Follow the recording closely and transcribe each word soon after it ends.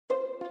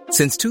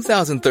Since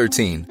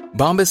 2013,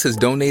 Bombas has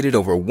donated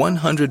over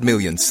 100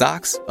 million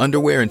socks,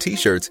 underwear, and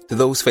T-shirts to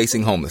those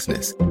facing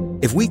homelessness.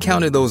 If we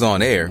counted those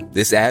on air,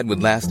 this ad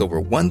would last over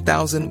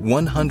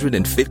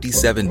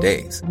 1,157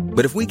 days.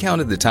 But if we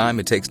counted the time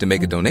it takes to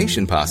make a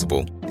donation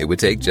possible, it would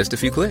take just a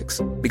few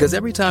clicks. Because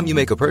every time you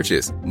make a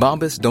purchase,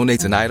 Bombas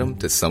donates an item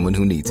to someone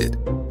who needs it.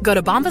 Go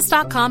to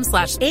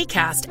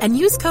bombas.com/ACAST and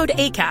use code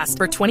ACAST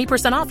for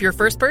 20% off your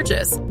first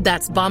purchase.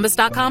 That's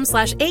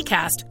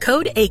bombas.com/ACAST,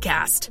 code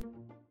ACAST.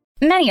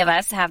 Many of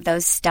us have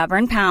those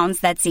stubborn pounds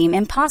that seem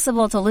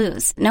impossible to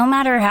lose, no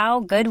matter how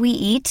good we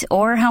eat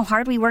or how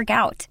hard we work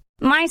out.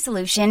 My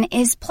solution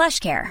is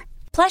PlushCare.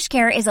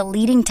 PlushCare is a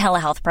leading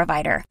telehealth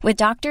provider with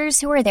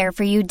doctors who are there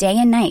for you day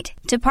and night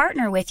to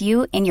partner with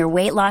you in your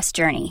weight loss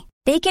journey.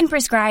 They can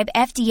prescribe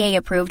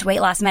FDA-approved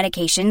weight loss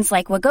medications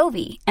like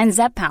Wegovy and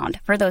Zepbound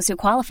for those who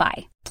qualify.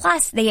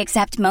 Plus, they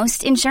accept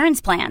most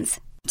insurance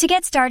plans. To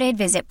get started,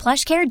 visit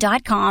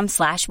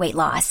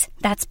plushcare.com/weightloss.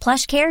 That's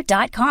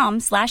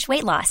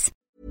plushcare.com/weightloss.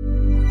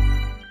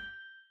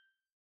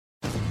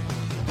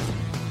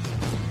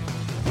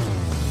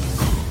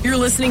 You're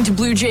listening to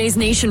Blue Jays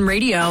Nation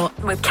Radio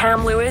with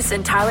Cam Lewis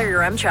and Tyler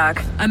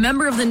Yaremchuk, a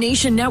member of the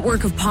Nation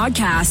Network of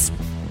podcasts.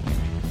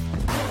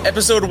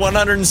 Episode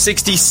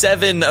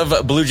 167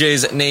 of Blue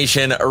Jays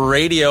Nation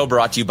Radio,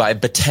 brought to you by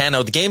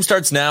Betano. The game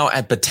starts now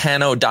at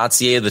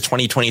Betano.ca, the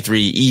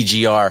 2023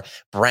 EGR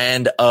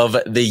brand of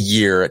the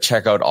year.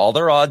 Check out all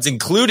their odds,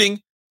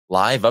 including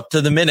live up to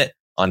the minute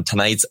on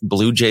tonight's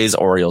Blue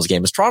Jays-Orioles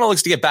game. As Toronto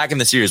looks to get back in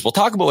the series, we'll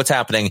talk about what's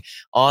happening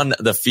on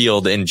the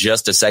field in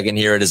just a second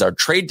here. It is our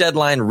trade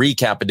deadline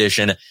recap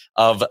edition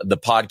of the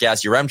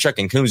podcast. Yaremchuk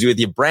and Coombsy with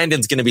you.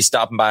 Brandon's going to be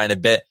stopping by in a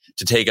bit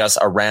to take us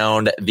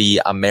around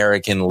the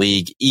American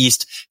League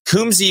East.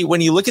 Coombsy,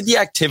 when you look at the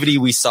activity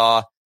we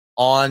saw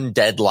on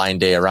deadline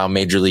day around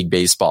Major League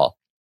Baseball,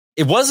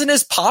 it wasn't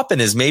as poppin'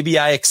 as maybe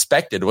I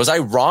expected. Was I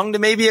wrong to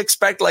maybe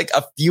expect like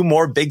a few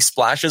more big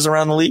splashes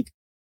around the league?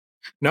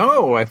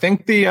 No, I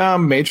think the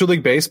Major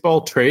League Baseball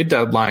trade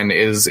deadline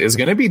is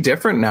going to be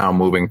different now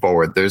moving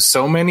forward. There's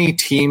so many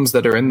teams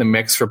that are in the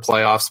mix for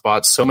playoff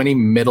spots, so many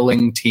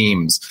middling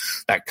teams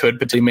that could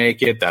potentially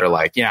make it that are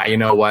like, yeah, you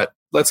know what?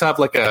 Let's have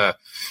like a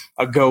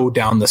go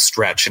down the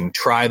stretch and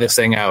try this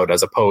thing out,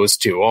 as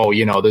opposed to, oh,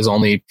 you know, there's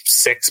only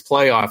 6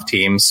 playoff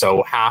teams,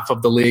 so half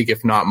of the league,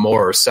 if not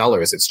more, are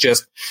sellers. It's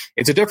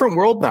a different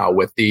world now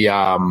with the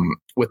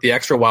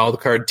extra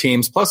wild card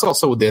teams. Plus,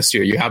 also this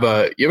year, you have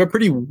a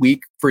pretty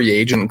weak free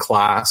agent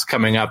class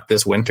coming up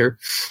this winter,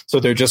 so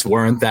there just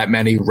weren't that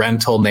many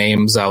rental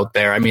names out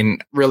there. I mean,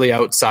 really,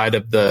 outside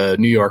of the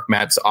New York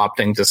Mets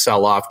opting to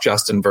sell off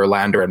Justin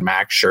Verlander and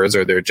Max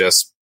Scherzer, there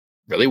just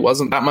really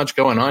wasn't that much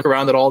going on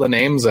around at all the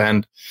names,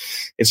 and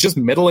it's just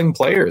middling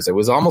players. It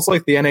was almost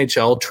like the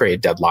NHL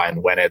trade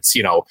deadline when it's,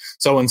 you know,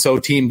 so-and-so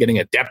team getting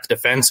a depth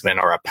defenseman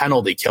or a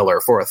penalty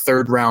killer for a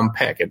 3rd round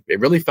pick. It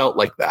really felt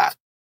like that.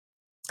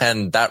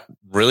 And that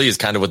really is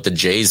kind of what the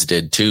Jays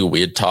did too.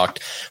 We had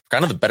talked for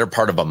kind of the better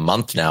part of a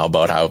month now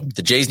about how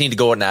the Jays need to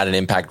go out and add an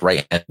impact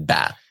right hand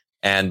bat.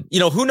 And, you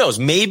know, who knows,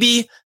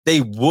 maybe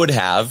they would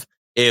have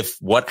if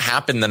what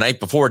happened the night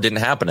before didn't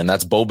happen. And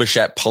that's Bo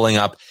Bichette pulling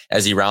up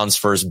as he rounds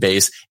first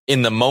base.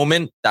 In the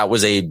moment, that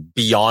was a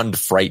beyond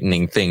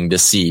frightening thing to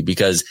see,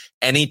 because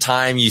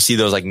anytime you see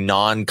those like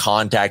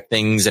non-contact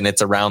things and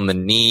it's around the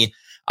knee,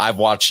 I've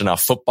watched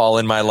enough football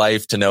in my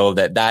life to know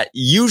that that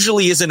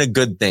usually isn't a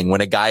good thing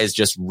when a guy is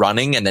just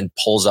running and then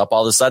pulls up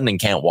all of a sudden and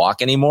can't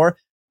walk anymore.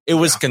 It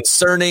was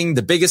concerning.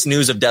 The biggest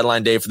news of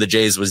deadline day for the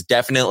Jays was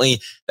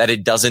definitely that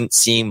it doesn't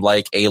seem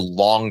like a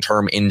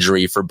long-term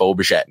injury for Bo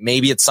Bichette.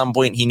 Maybe at some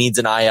point he needs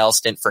an IL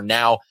stint. For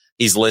now,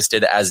 he's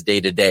listed as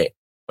day-to-day.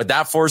 But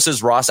that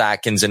forces Ross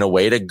Atkins in a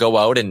way to go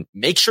out and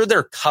make sure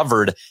they're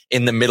covered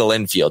in the middle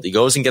infield. He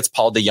goes and gets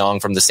Paul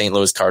DeJong from the St.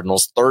 Louis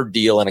Cardinals, 3rd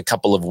deal in a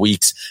couple of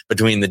weeks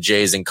between the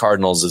Jays and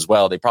Cardinals as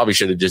well. They probably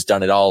should have just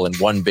done it all in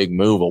one big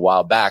move a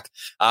while back.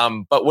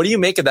 But what do you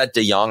make of that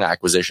DeJong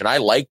acquisition? I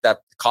like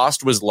that the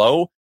cost was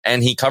low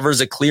and he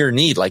covers a clear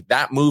need. Like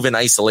that move in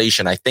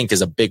isolation, I think,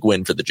 is a big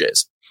win for the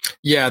Jays.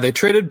 Yeah, they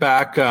traded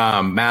back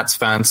Matt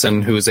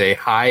Svanson, who's a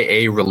high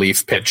A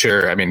relief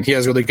pitcher. I mean, he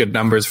has really good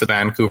numbers for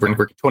Vancouver, and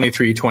for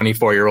 23,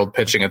 24-year-old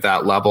pitching at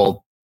that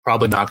level,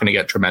 probably not going to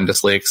get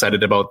tremendously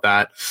excited about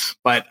that.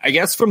 But I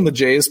guess from the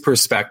Jays'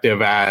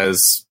 perspective,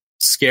 as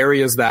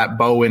scary as that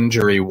Bo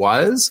injury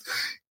was,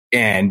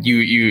 and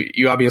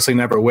you obviously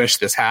never wish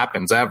this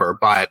happens ever,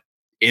 but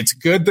it's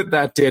good that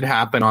that did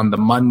happen on the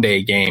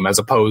Monday game as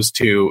opposed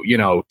to, you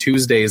know,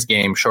 Tuesday's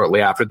game shortly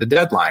after the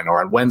deadline,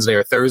 or on Wednesday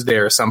or Thursday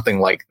or something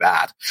like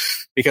that,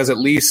 because at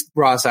least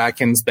Ross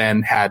Atkins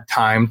then had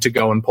time to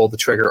go and pull the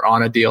trigger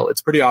on a deal. It's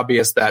pretty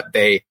obvious that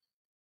they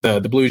the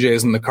Blue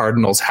Jays and the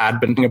Cardinals had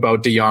been thinking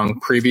about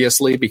DeJong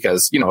previously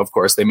because, of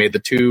course, they made the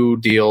 2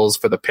 deals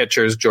for the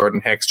pitchers,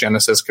 Jordan Hicks,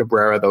 Genesis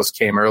Cabrera. Those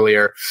came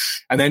earlier.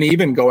 And then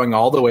even going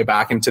all the way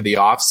back into the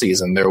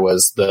offseason, there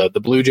was the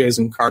Blue Jays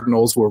and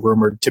Cardinals were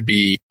rumored to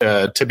be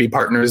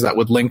partners that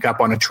would link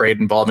up on a trade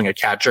involving a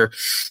catcher.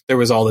 There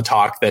was all the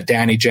talk that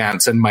Danny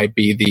Jansen might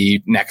be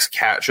the next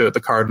catcher that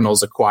the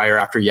Cardinals acquire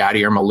after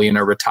Yadier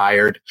Molina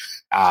retired.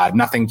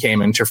 Nothing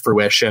came into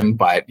fruition,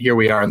 but here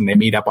we are, and they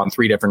meet up on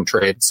 3 different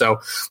trades. So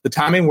the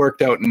timing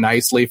worked out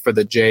nicely for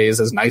the Jays,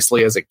 as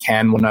nicely as it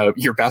can when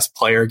your best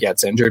player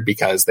gets injured,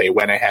 because they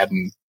went ahead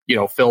and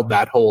filled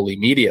that hole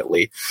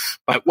immediately.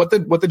 But what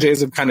the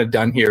Jays have kind of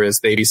done here is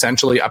they've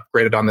essentially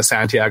upgraded on the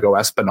Santiago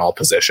Espinal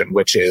position,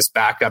 which is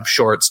backup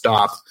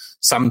shortstop,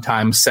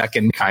 sometimes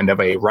second, kind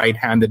of a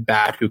right-handed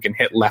bat who can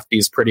hit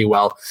lefties pretty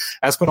well.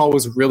 Espinal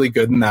was really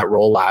good in that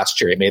role last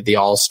year. He made the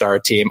All-Star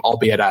team,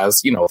 albeit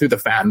as, through the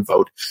fan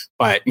vote,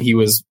 but he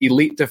was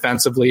elite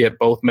defensively at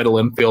both middle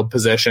infield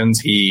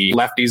positions. He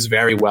lefties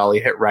very well. He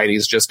hit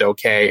righties just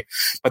okay.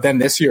 But then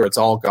this year it's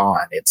all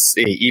gone. It's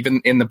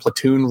even in the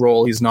platoon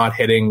role, he's not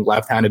hitting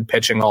left-handed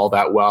pitching all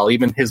that well.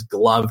 Even his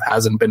glove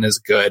hasn't been as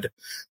good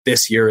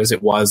this year as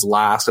it was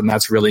last, and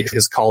that's really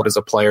his call as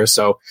a player.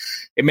 So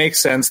it makes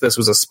sense this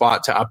was a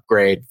spot to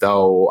upgrade,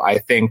 though I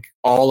think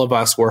all of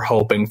us were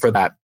hoping for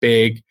that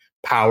big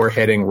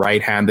power-hitting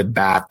right-handed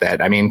bat that,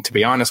 to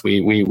be honest,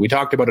 we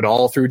talked about it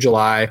all through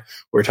July.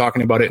 We were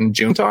talking about it in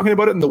June, talking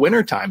about it in the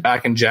wintertime.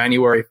 Back in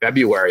January,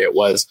 February, it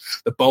was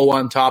the bow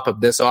on top of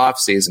this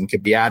offseason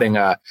could be adding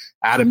a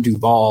Adam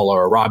Duvall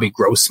or a Robbie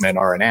Grossman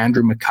or an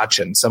Andrew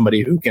McCutchen,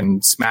 somebody who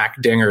can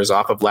smack dingers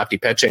off of lefty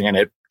pitching, and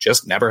it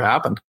just never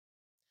happened.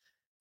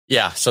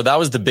 Yeah, so that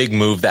was the big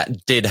move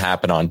that did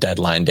happen on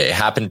deadline day. It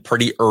happened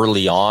pretty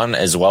early on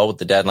as well, with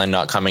the deadline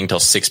not coming till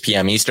 6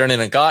 p.m. Eastern,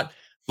 and it got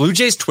Blue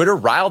Jays Twitter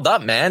riled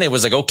up, man. It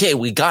was like, okay,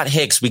 we got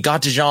Hicks, we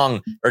got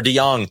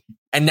DeJong,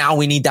 and now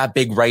we need that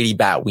big righty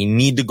bat. We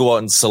need to go out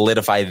and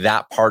solidify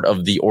that part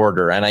of the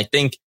order. And I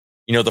think,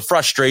 the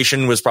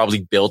frustration was probably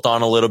built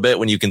on a little bit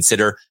when you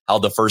consider how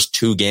the first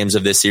 2 games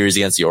of this series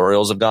against the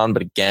Orioles have gone.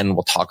 But again,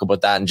 we'll talk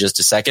about that in just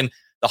a second.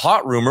 The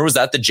hot rumor was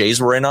that the Jays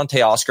were in on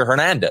Teoscar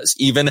Hernandez.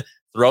 Even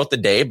throughout the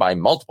day, by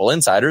multiple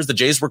insiders, the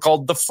Jays were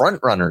called the front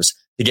runners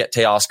to get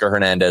Teoscar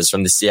Hernandez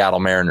from the Seattle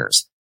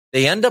Mariners.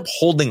 They end up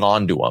holding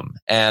on to him.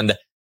 And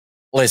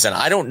listen,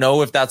 I don't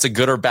know if that's a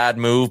good or bad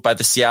move by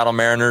the Seattle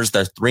Mariners.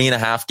 They're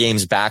 3.5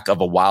 games back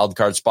of a wild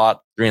card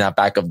spot, 3.5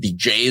 back of the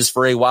Jays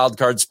for a wild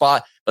card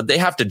spot, but they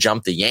have to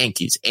jump the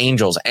Yankees,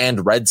 Angels,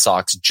 and Red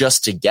Sox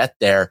just to get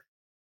there.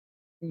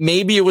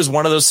 Maybe it was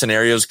one of those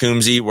scenarios,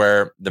 Coombsy,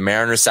 where the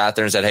Mariners sat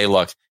there and said, hey,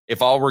 look,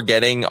 if all we're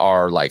getting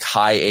are like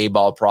high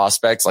A-ball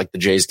prospects like the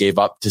Jays gave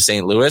up to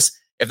St. Louis,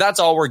 if that's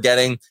all we're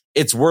getting,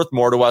 it's worth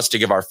more to us to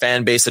give our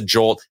fan base a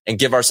jolt and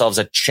give ourselves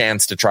a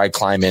chance to try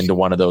climb into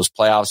one of those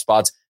playoff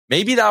spots.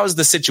 Maybe that was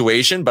the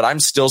situation, but I'm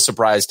still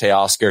surprised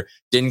Teoscar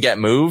didn't get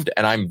moved,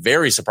 and I'm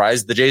very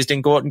surprised the Jays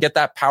didn't go out and get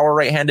that power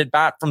right-handed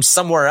bat from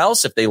somewhere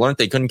else if they learned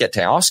they couldn't get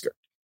Teoscar.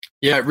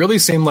 Yeah, it really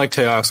seemed like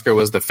Teoscar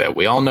was the fit.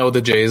 We all know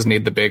the Jays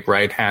need the big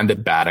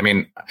right-handed bat.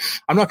 I'm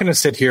not going to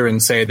sit here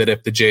and say that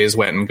if the Jays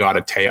went and got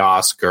a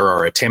Teoscar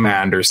or a Tim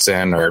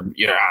Anderson or,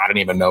 I don't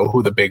even know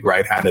who the big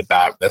right-handed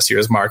bat this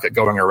year's market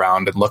going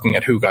around and looking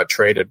at who got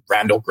traded,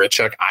 Randall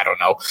Grichuk, I don't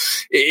know.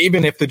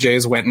 Even if the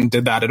Jays went and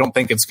did that, I don't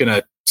think it's going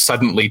to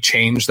suddenly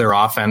change their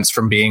offense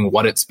from being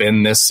what it's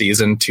been this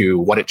season to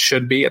what it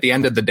should be. At the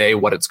end of the day,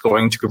 what it's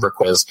going to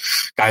require is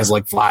guys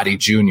like Vladdy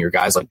Jr.,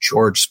 guys like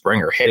George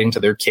Springer hitting to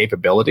their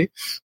capability.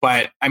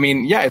 But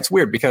it's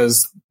weird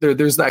because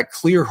there's that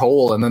clear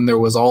hole, and then there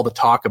was all the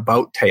talk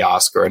about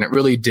Teoscar, and it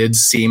really did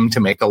seem to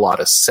make a lot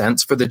of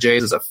sense for the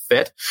Jays as a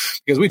fit,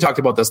 because we talked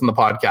about this in the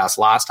podcast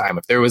last time.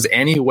 If there was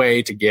any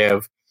way to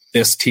give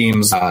this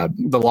team's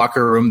the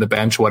locker room, the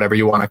bench, whatever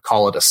you want to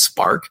call it, a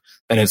spark,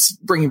 then it's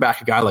bringing back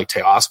a guy like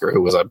Teoscar,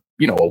 who was a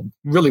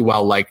really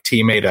well-liked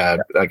teammate,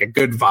 a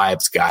good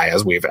vibes guy,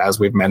 as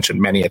we've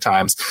mentioned many a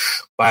times,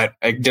 but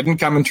it didn't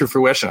come into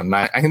fruition. And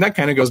I think that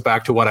kind of goes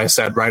back to what I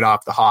said right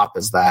off the hop,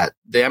 is that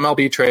the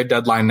MLB trade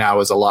deadline now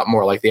is a lot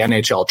more like the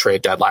NHL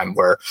trade deadline,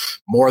 where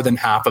more than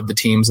half of the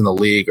teams in the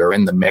league are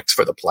in the mix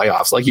for the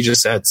playoffs. Like you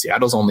just said,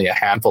 Seattle's only a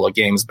handful of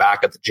games back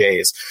at the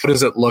Jays. What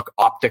does it look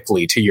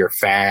optically to your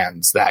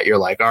fans that you're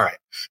like, all right,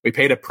 we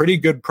paid a pretty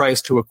good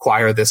price to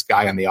acquire this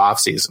guy in the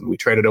offseason. We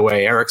traded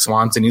away Eric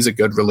Swanson. He's a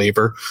good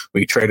reliever.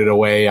 We traded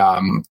away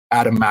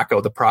Adam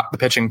Macko, the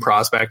pitching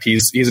prospect.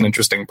 He's an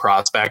interesting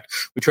prospect.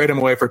 We traded him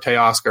away for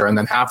Teoscar, and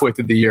then halfway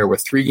through the year,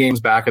 with 3 games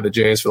back of the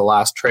Jays for the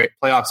last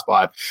playoff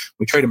spot,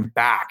 we trade him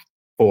back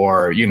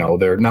for,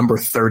 their number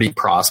 30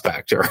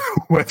 prospect or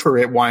whatever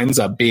it winds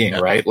up being,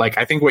 right? Like,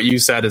 I think what you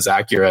said is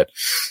accurate.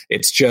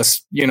 It's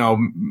just,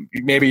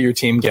 maybe your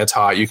team gets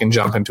hot, you can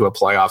jump into a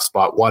playoff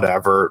spot,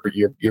 whatever.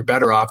 You're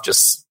better off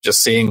just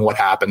seeing what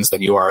happens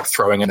than you are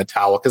throwing in a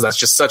towel, because that's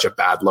just such a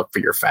bad look for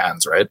your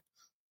fans, right?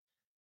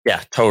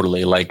 Yeah,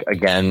 totally. Like,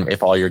 again,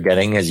 if all you're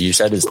getting, as you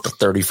said, is the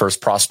 31st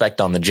prospect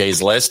on the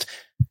Jays list,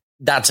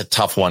 that's a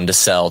tough one to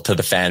sell to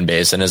the fan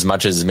base. And as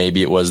much as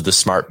maybe it was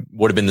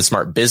would have been the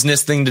smart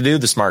business thing to do,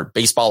 the smart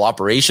baseball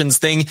operations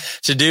thing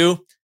to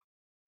do,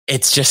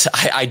 it's just,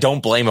 I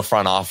don't blame a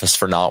front office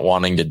for not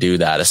wanting to do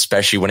that,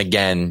 especially when,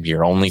 again,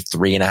 you're only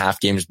 3.5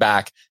 games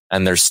back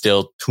and there's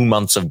still 2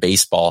 months of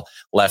baseball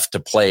left to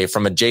play.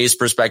 From a Jays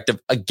perspective,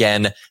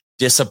 again,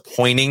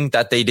 disappointing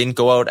that they didn't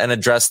go out and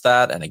address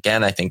that. And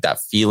again, I think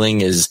that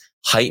feeling is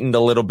heightened a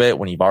little bit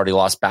when you've already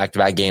lost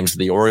back-to-back games to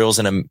the Orioles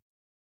in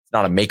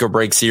not a make or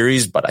break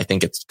series, but I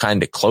think it's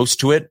kind of close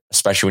to it,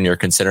 especially when you're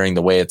considering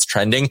the way it's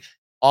trending.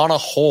 On a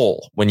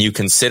whole, when you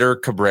consider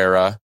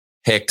Cabrera,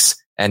 Hicks,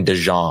 and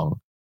DeJong,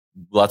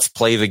 let's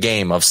play the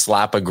game of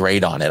slap a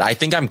grade on it. I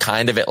think I'm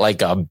kind of at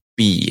like a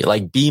B.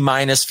 Like B-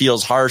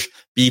 feels harsh.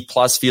 B+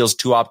 feels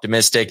too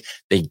optimistic.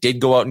 They did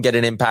go out and get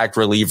an impact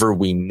reliever.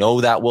 We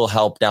know that will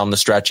help down the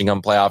stretching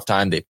on playoff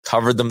time. They've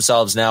covered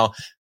themselves now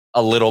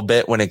a little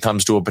bit when it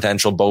comes to a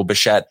potential Bo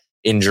Bichette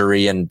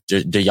injury, and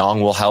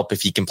DeJong will help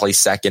if he can play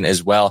second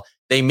as well.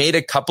 They made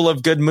a couple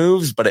of good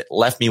moves, but it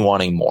left me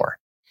wanting more.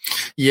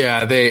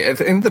 Yeah,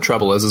 and the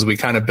trouble is we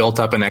kind of built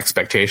up an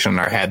expectation in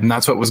our head, and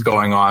that's what was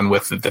going on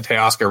with the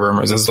Teoscar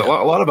rumors. Is a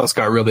lot of us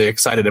got really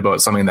excited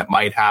about something that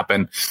might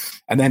happen,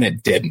 and then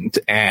it didn't.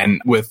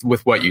 And with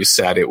what you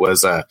said, it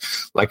was a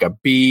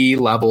B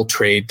level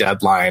trade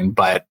deadline,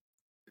 but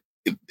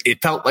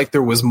it felt like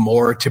there was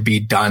more to be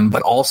done.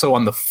 But also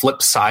on the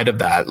flip side of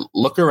that,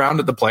 look around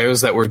at the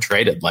players that were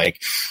traded.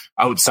 Like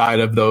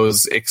outside of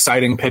those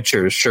exciting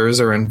pitchers,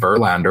 Scherzer and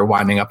Verlander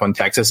winding up on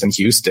Texas and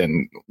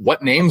Houston,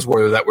 what names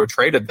were that were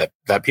traded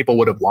that people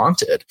would have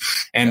wanted?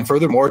 And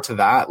furthermore to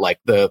that, like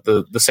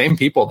the same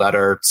people that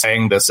are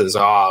saying this is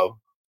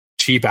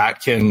cheap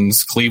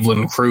Atkins,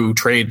 Cleveland Crew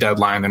trade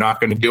deadline, they're not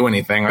going to do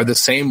anything, are the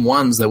same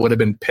ones that would have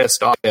been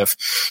pissed off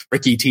if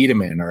Ricky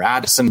Tiedemann or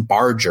Addison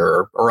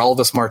Barger or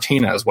Elvis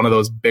Martinez, one of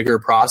those bigger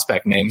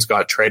prospect names,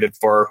 got traded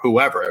for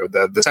whoever.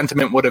 The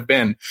sentiment would have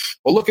been,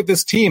 well, look at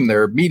this team.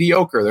 They're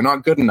mediocre. They're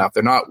not good enough.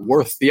 They're not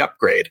worth the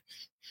upgrade.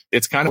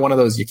 It's kind of one of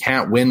those you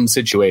can't win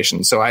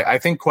situations. So I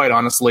think, quite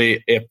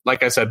honestly, if,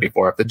 like I said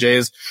before, if the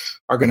Jays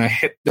are going to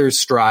hit their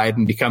stride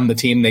and become the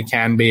team they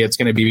can be, it's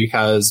going to be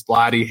because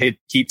Vladdy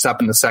heats up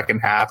in the second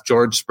half.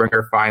 George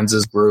Springer finds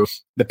his groove.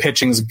 The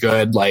pitching's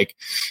good. Like,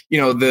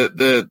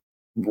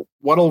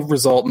 what'll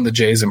result in the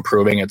Jays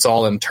improving? It's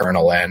all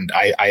internal. And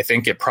I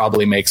think it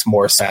probably makes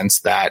more sense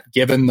that,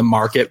 given the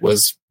market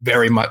was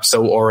very much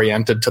so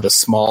oriented to the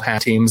small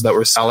teams that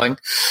were selling,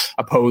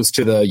 opposed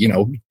to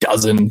the,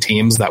 dozen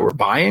teams that were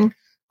buying,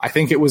 I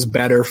think it was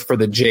better for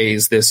the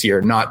Jays this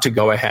year not to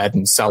go ahead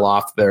and sell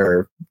off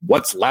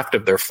what's left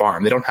of their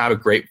farm. They don't have a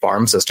great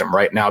farm system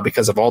right now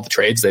because of all the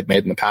trades they've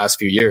made in the past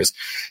few years.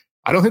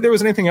 I don't think there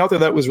was anything out there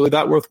that was really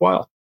that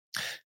worthwhile.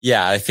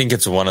 Yeah, I think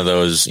it's one of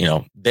those,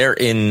 they're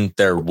in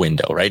their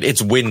window, right?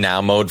 It's win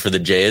now mode for the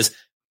Jays,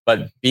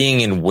 but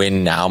being in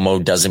win now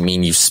mode doesn't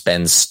mean you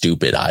spend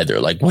stupid either.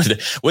 Like,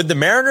 would the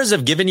Mariners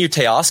have given you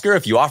Teoscar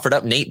if you offered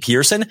up Nate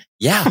Pearson?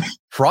 Yeah,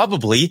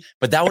 probably,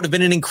 but that would have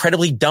been an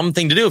incredibly dumb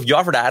thing to do. If you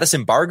offered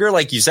Addison Barger,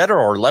 like you said,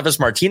 or Levis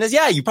Martinez,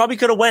 yeah, you probably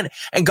could have went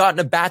and gotten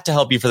a bat to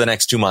help you for the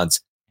next 2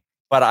 months.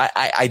 But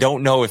I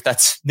don't know if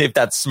that's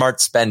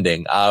smart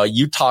spending.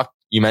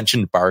 You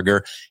mentioned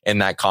Barger in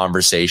that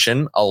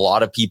conversation. A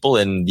lot of people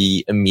in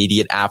the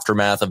immediate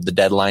aftermath of the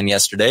deadline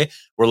yesterday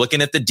were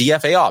looking at the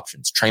DFA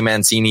options. Trey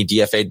Mancini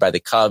DFA'd by the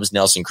Cubs,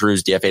 Nelson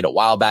Cruz DFA'd a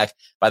while back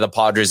by the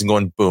Padres, and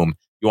going, boom.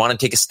 You want to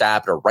take a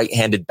stab at a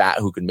right-handed bat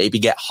who can maybe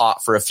get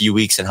hot for a few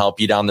weeks and help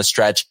you down the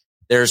stretch?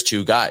 There's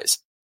two guys.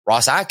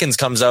 Ross Atkins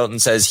comes out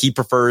and says he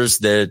prefers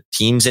the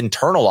team's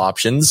internal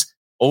options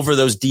over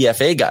those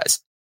DFA guys.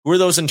 Who are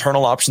those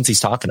internal options he's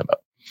talking about?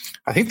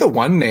 I think the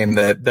one name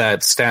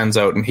that stands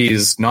out, and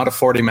he's not a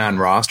 40-man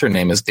roster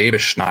name, is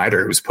Davis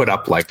Schneider, who's put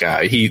up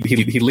he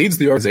leads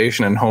the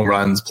organization in home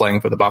runs playing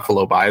for the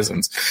Buffalo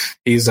Bisons.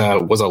 He's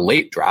was a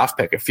late draft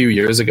pick a few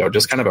years ago,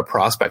 just kind of a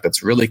prospect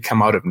that's really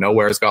come out of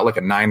nowhere. He's got like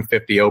a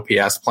 950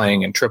 OPS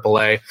playing in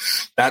AAA.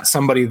 That's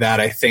somebody that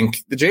I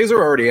think the Jays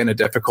are already in a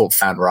difficult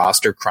fan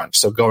roster crunch.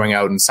 So going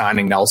out and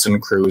signing Nelson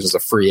Cruz as a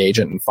free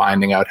agent and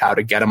finding out how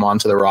to get him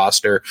onto the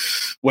roster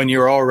when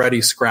you're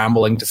already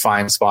scrambling to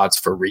find spots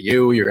for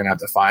Ryu, you're going to have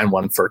to find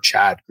one for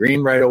Chad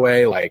Green right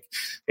away. Like,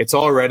 it's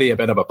already a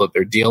bit of what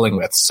they're dealing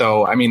with.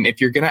 So, I mean,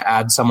 if you're going to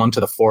add someone to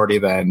the 40,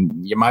 then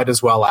you might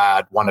as well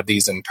add one of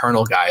these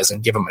internal guys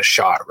and give them a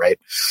shot, right?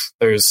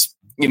 There's,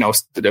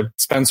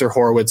 Spencer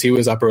Horwitz, he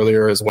was up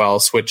earlier as well,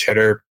 switch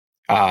hitter.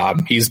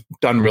 He's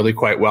done really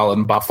quite well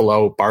in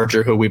Buffalo.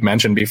 Barger, who we've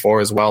mentioned before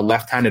as well,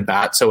 left-handed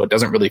bat, so it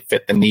doesn't really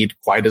fit the need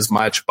quite as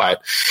much.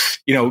 But,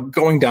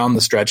 going down the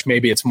stretch,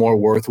 maybe it's more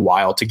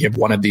worthwhile to give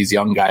one of these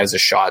young guys a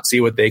shot,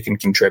 see what they can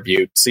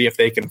contribute, see if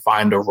they can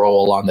find a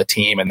role on the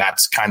team, and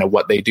that's kind of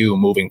what they do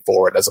moving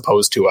forward, as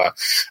opposed to a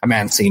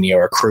Mancini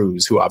or a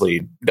Cruz, who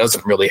obviously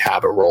doesn't really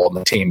have a role in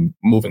the team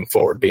moving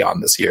forward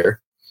beyond this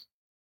year.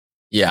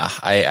 Yeah,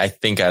 I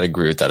think I'd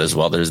agree with that as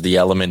well. There's the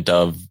element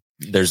of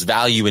there's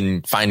value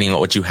in finding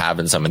out what you have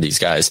in some of these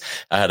guys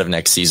ahead of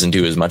next season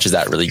too, as much as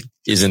that really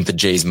isn't the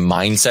Jays'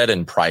 mindset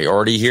and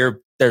priority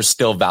here. there's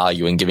still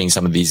value in giving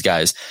some of these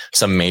guys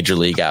some major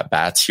league at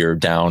bats here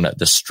down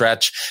the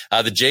stretch.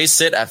 The Jays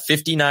sit at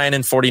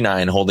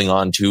 59-49, holding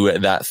on to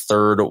that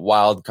third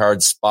wild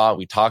card spot.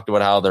 We talked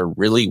about how there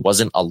really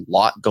wasn't a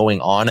lot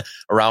going on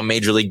around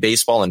Major League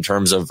Baseball in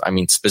terms of,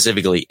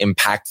 specifically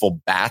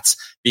impactful bats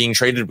being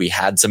traded. We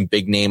had some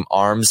big name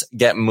arms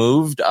get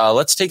moved.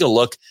 Let's take a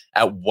look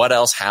at what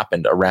else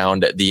happened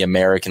around the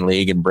American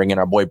League and bring in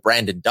our boy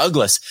Brandon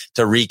Douglas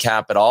to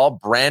recap it all.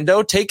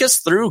 Brando, take us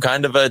through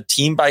kind of a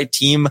team by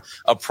team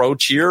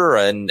approach here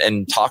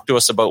and talk to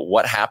us about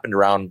what happened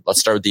around, let's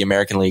start with the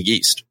American League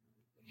East.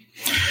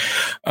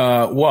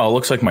 Well, it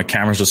looks like my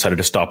camera's decided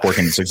to stop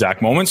working at this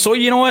exact moment. So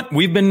you know what?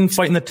 We've been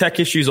fighting the tech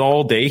issues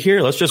all day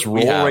here. Let's just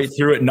roll right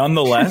through it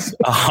nonetheless.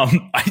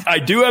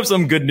 I do have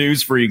some good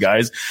news for you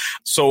guys.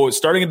 So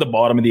starting at the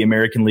bottom of the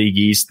American League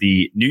East,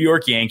 the New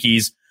York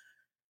Yankees,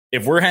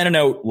 if we're handing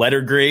out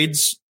letter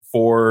grades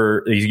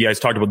for, you guys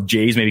talked about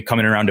Jays maybe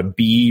coming around to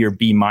B or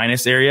B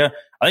minus area,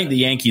 I think the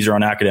Yankees are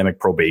on academic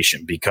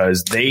probation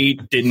because they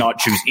did not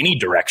choose any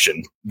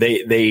direction.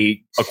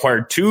 They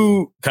acquired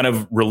two kind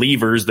of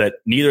relievers that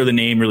neither of the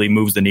name really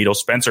moves the needle.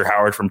 Spencer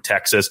Howard from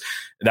Texas,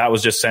 that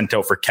was just sent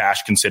out for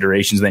cash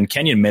considerations. Then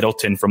Kenyon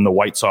Middleton from the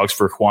White Sox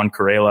for Juan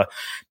Correa.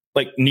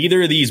 Like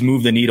neither of these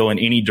move the needle in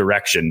any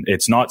direction.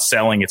 It's not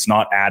selling, it's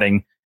not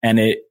adding.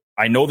 And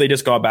I know they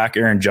just got back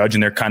Aaron Judge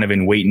and they're kind of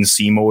in wait and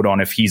see mode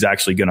on if he's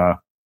actually going to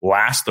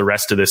last the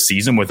rest of this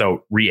season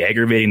without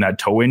re-aggravating that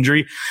toe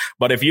injury.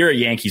 But if you're a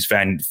Yankees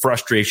fan,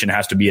 frustration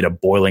has to be at a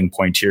boiling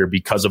point here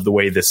because of the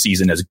way this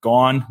season has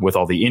gone with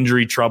all the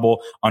injury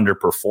trouble,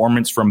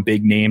 underperformance from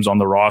big names on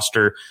the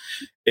roster.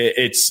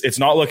 It's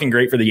not looking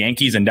great for the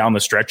Yankees and down the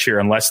stretch here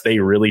unless they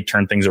really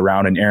turn things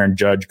around and Aaron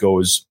Judge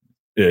goes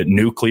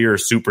nuclear,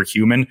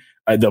 superhuman.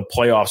 The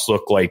playoffs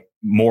look like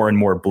more and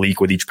more bleak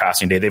with each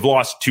passing day. They've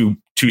lost two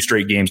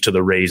straight games to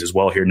the Rays as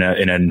well here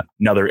in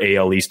another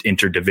AL East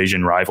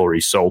interdivision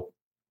rivalry. So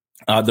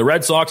the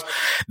Red Sox,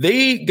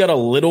 they got a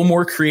little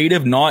more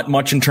creative, not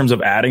much in terms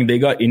of adding. They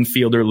got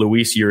infielder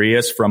Luis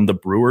Urias from the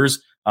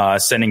Brewers,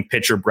 sending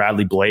pitcher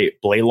Bradley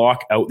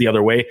Blaylock out the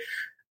other way.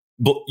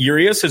 But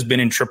Urias has been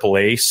in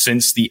AAA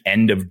since the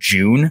end of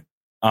June.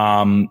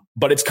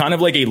 But it's kind of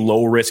like a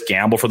low risk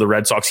gamble for the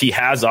Red Sox. He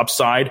has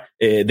upside.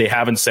 They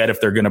haven't said if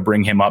they're going to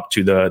bring him up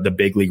to the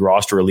big league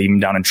roster or leave him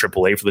down in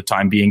AAA for the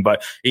time being.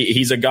 But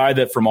he's a guy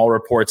that from all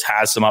reports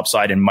has some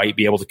upside and might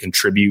be able to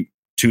contribute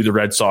to the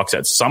Red Sox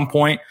at some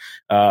point.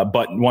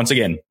 But once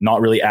again,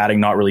 not really adding,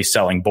 not really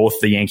selling.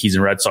 Both the Yankees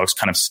and Red Sox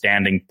kind of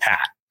standing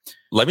pat.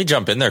 Let me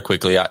jump in there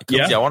quickly. I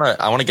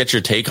want to get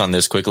your take on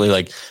this quickly.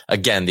 Like,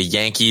 again, the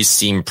Yankees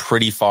seem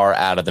pretty far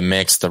out of the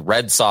mix. The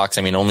Red Sox,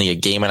 only a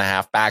game and a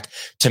half back.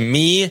 To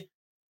me,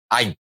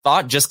 I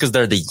thought just because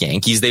they're the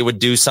Yankees, they would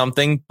do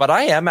something, but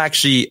I am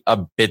actually a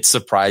bit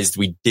surprised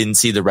we didn't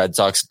see the Red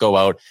Sox go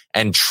out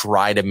and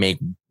try to make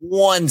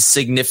one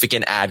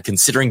significant ad,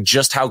 considering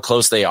just how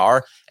close they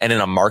are. And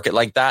in a market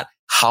like that,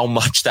 how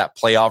much that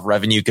playoff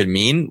revenue could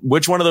mean.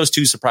 Which one of those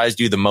two surprised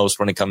you the most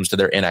when it comes to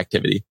their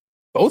inactivity?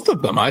 Both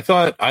of them. I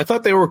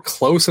thought they were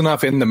close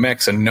enough in the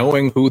mix, and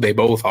knowing who they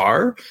both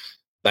are,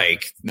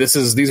 like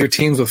these are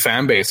teams with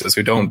fan bases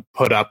who don't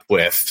put up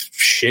with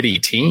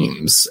shitty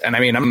teams. And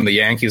the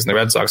Yankees and the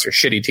Red Sox are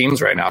shitty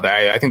teams right now.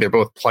 I think they're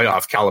both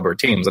playoff caliber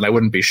teams, and I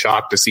wouldn't be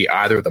shocked to see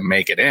either of them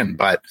make it in.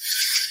 But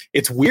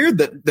it's weird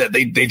that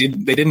they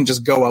didn't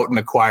just go out and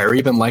acquire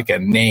even like a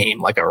name,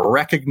 like a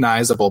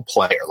recognizable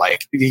player.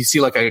 Like you see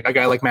like a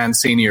guy like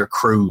Mancini or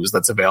Cruz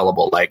that's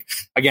available. Like,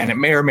 again, it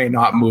may or may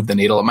not move the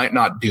needle. It might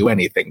not do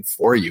anything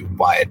for you,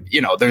 but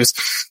there's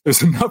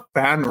enough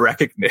fan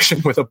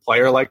recognition with a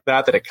player like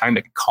that it kind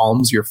of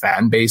calms your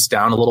fan base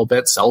down a little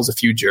bit, sells a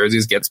few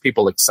jerseys, gets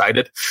people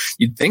excited.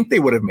 You'd think they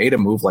would have made a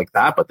move like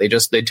that, but they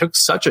took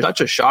such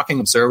a shocking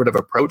conservative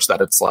approach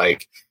that it's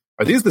like,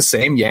 are these the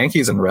same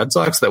Yankees and Red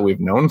Sox that we've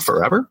known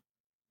forever?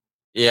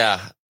 Yeah,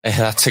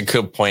 that's a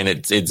good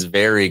point. It's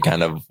very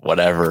kind of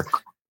whatever,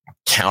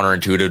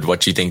 counterintuitive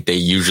what you think they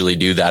usually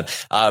do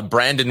that.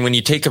 Brandon, when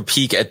you take a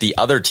peek at the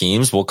other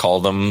teams, we'll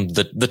call them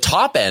the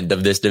top end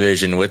of this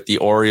division with the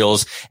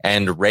Orioles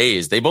and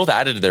Rays. They both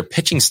added to their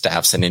pitching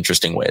staffs in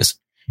interesting ways.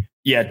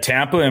 Yeah,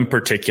 Tampa in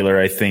particular,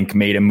 I think,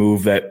 made a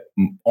move that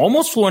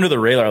almost flew under the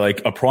radar,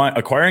 like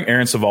acquiring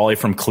Aaron Savali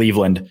from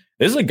Cleveland.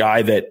 This is a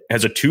guy that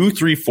has a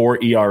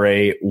 2.34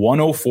 ERA,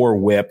 104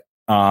 WHIP,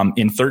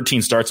 in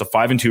 13 starts, a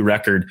 5-2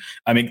 record.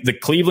 The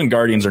Cleveland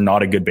Guardians are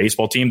not a good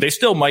baseball team. They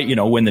still might,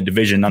 win the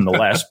division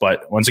nonetheless.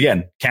 But once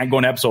again, can't go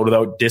an episode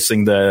without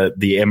dissing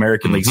the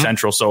American League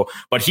Central. So,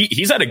 but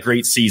he's had a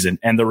great season,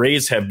 and the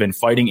Rays have been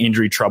fighting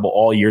injury trouble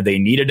all year. They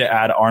needed to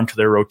add arm to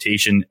their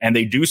rotation, and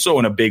they do so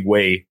in a big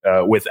way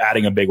with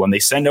adding a big one. They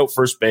send out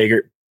first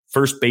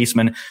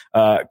baseman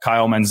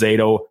Kyle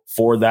Manzano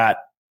for that.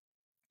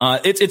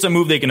 It's a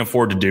move they can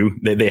afford to do.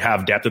 They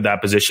have depth at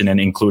that position,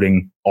 and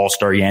including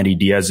all-star Yandy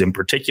Diaz in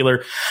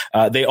particular.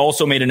 They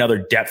also made another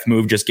depth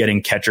move, just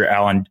getting catcher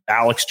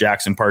Alex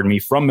Jackson,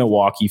 from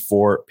Milwaukee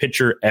for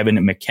pitcher Evan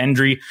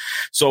McKendry.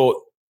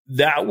 So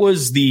that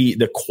was the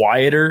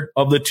quieter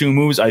of the two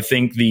moves. I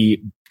think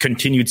the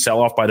continued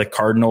sell-off by the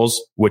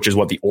Cardinals, which is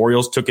what the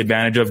Orioles took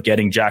advantage of,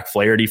 getting Jack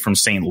Flaherty from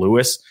St.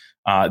 Louis,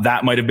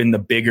 that might have been the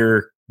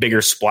bigger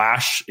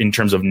splash in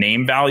terms of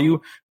name value.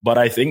 But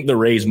I think the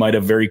Rays might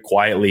have very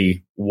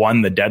quietly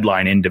won the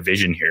deadline in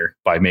division here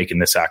by making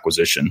this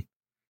acquisition.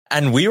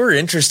 And we were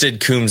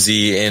interested,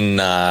 Coombsy,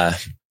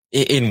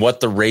 in what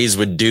the Rays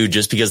would do,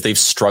 just because they've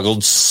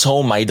struggled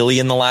so mightily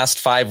in the last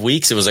 5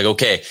 weeks. It was like,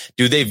 okay,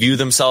 do they view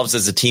themselves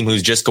as a team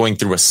who's just going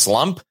through a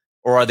slump,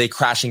 or are they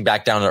crashing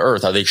back down to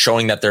earth? Are they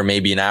showing that they're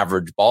maybe an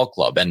average ball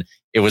club? And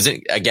it was,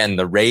 again,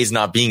 the Rays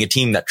not being a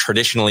team that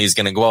traditionally is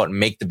going to go out and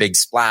make the big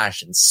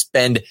splash and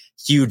spend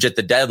huge at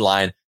the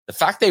deadline. The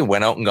fact they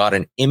went out and got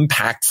an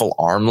impactful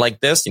arm like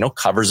this,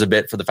 covers a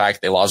bit for the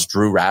fact they lost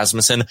Drew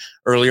Rasmussen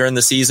earlier in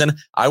the season.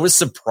 I was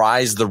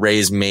surprised the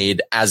Rays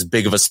made as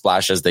big of a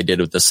splash as they did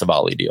with the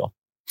Savali deal.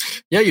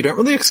 Yeah, you don't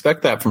really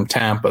expect that from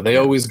Tampa. They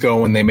always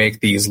go and they make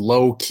these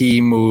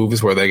low-key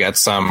moves where they get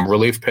some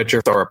relief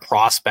pitcher or a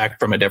prospect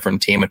from a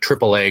different team, a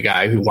AAA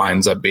guy who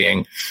winds up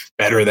being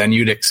better than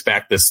you'd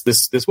expect. This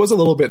was a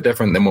little bit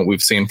different than what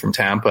we've seen from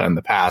Tampa in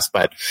the past,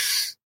 but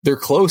they're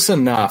close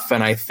enough.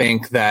 And I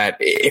think that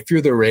if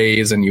you're the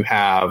Rays and you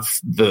have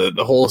the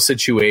whole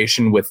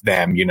situation with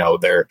them,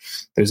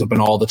 there's been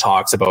all the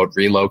talks about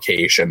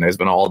relocation. There's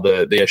been all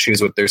the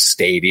issues with their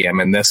stadium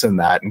and this and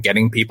that, and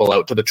getting people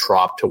out to the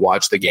Trop to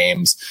watch the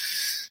games.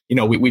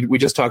 We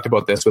just talked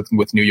about this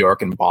with New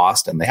York and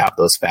Boston. They have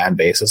those fan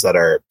bases that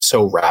are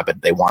so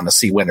rabid. They want to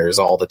see winners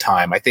all the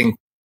time. I think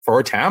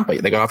for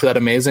Tampa, they got off to that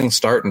amazing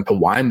start, and to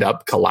wind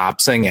up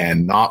collapsing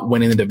and not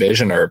winning the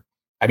division, or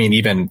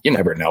even, you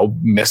never know,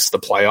 miss the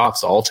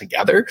playoffs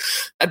altogether,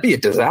 that'd be a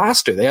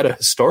disaster. They had a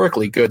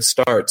historically good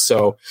start.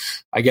 So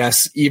I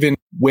guess even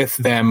with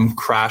them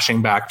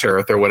crashing back to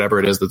earth or whatever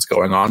it is that's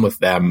going on with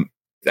them,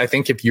 I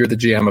think if you're the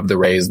GM of the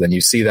Rays, then you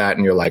see that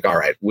and you're like, all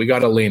right, we got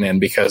to lean in,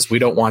 because we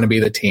don't want to be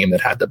the team that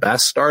had the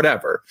best start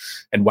ever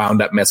and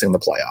wound up missing the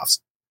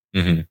playoffs.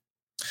 Mm-hmm.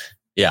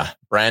 Yeah,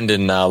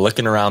 Brandon,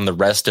 looking around the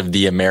rest of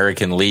the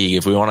American League,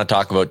 if we want to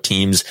talk about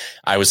teams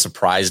I was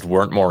surprised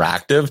weren't more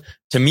active,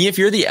 to me, if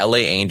you're the LA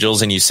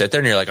Angels and you sit there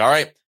and you're like, all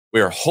right,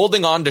 we're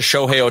holding on to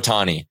Shohei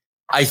Ohtani,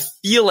 I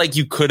feel like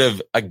you could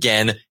have,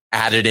 again,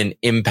 added an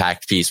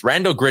impact piece.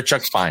 Randall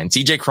Grichuk, fine.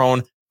 CJ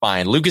Cron,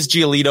 fine. Lucas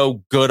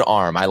Giolito, good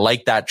arm. I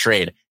like that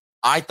trade.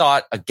 I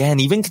thought, again,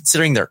 even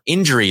considering their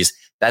injuries,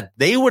 that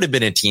they would have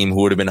been a team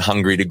who would have been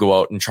hungry to go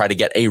out and try to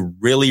get a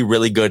really,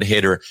 really good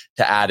hitter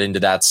to add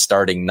into that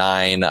starting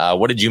nine.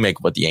 What did you make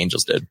of what the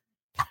Angels did?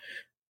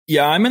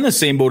 Yeah, I'm in the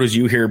same boat as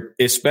you here,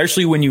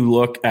 especially when you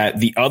look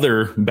at the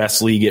other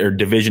best league or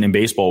division in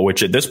baseball,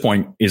 which at this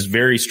point is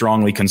very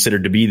strongly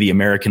considered to be the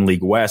American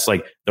League West.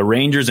 Like the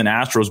Rangers and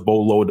Astros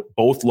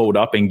both load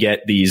up and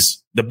get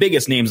the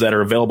biggest names that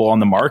are available on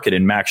the market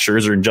in Max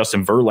Scherzer and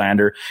Justin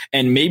Verlander.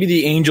 And maybe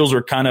the Angels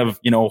are kind of,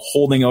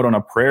 holding out on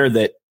a prayer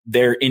that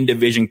their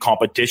in-division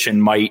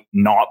competition might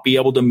not be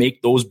able to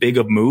make those big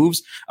of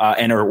moves,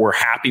 and we're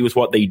happy with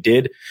what they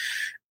did.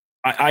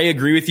 I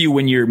agree with you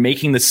when you're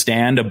making the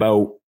stand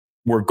about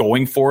we're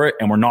going for it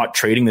and we're not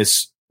trading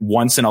this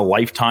once in a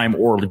lifetime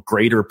or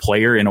greater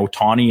player in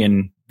Ohtani.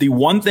 And the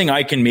one thing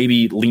I can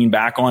maybe lean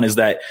back on is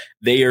that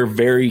they are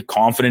very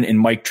confident in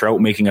Mike Trout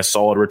making a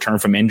solid return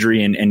from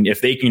injury. And if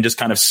they can just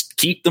kind of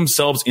keep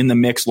themselves in the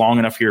mix long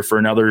enough here for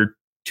another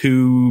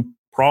 2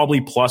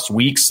 probably plus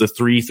weeks, the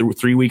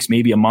 3 weeks,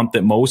 maybe a month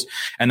at most,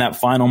 and that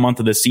final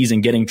month of the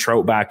season, getting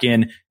Trout back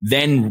in,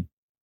 then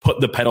put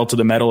the pedal to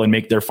the metal and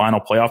make their final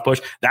playoff push.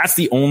 That's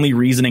the only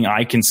reasoning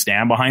I can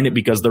stand behind it,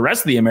 because the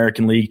rest of the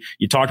American League,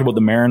 you talked about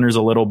the Mariners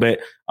a little bit,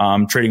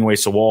 trading away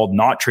Sewald,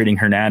 not trading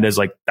Hernandez.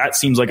 Like that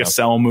seems like a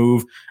sell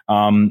move.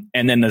 And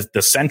then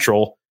the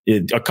Central,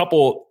 a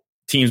couple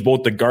teams,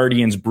 both the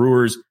Guardians,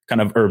 Brewers in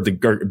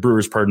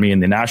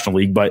the National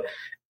League, but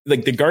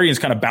like the Guardians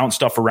kind of bounce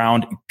stuff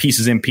around,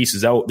 pieces in,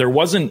 pieces out. There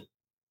wasn't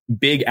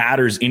big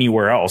adders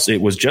anywhere else. It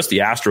was just the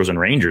Astros and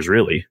Rangers,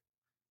 really.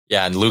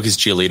 Yeah, and Lucas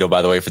Giolito,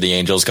 by the way, for the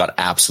Angels, got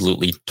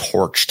absolutely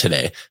torched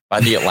today by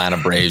the Atlanta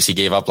Braves. He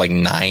gave up like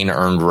 9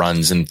 earned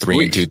runs in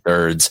 3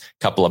 2/3,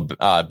 couple of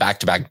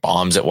back-to-back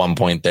bombs at one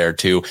point there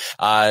too.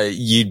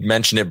 You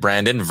mentioned it,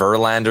 Brandon.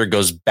 Verlander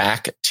goes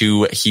back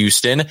to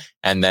Houston,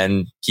 and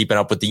then keeping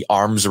up with the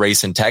arms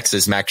race in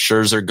Texas, Max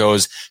Scherzer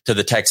goes to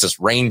the Texas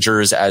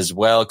Rangers as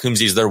well.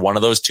 Coombsy, is there one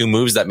of those two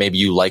moves that maybe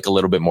you like a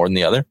little bit more than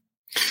the other?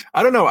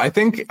 I don't know. I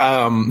think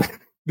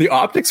the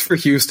optics for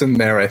Houston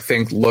there, I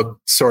think,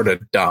 look sort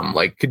of dumb.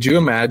 Like, could you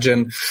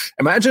imagine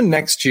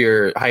next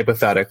year,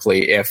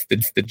 hypothetically, if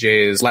the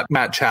Jays let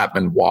Matt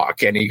Chapman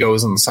walk and he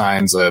goes and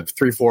signs a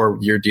 3-4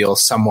 year deal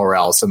somewhere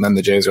else, and then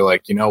the Jays are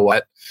like, you know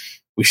what?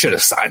 We should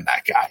have signed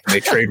that guy. And they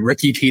trade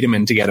Ricky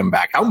Tiedemann to get him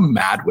back. How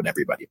mad would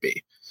everybody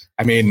be?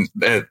 I mean,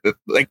 they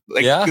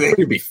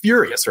would be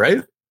furious,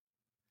 right?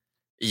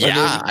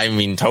 Yeah, I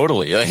mean,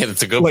 totally.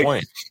 It's a good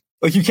point.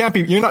 Like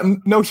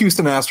no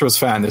Houston Astros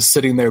fan is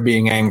sitting there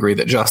being angry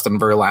that Justin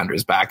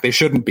Verlander's back. They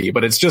shouldn't be,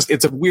 but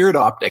it's a weird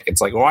optic.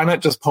 It's like, why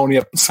not just pony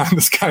up and sign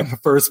this guy in the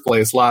first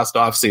place last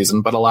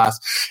offseason? But alas,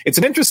 it's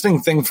an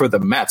interesting thing for the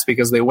Mets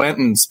because they went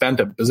and spent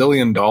 $1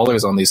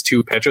 bazillion on these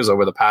two pitchers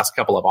over the past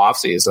couple of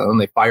offseasons,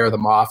 and they fire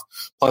them off,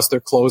 plus their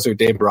closer,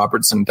 David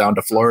Robertson, down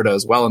to Florida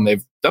as well. And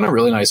they've done a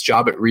really nice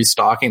job at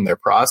restocking their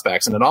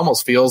prospects. And it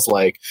almost feels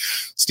like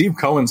Steve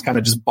Cohen's kind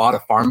of just bought a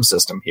farm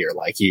system here.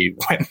 Like he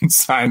went and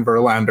signed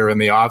Verlander in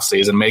the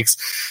offseason, makes,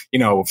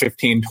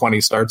 15,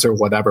 20 starts or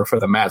whatever for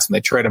the Mets, and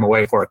they trade him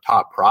away for a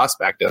top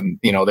prospect. And,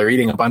 they're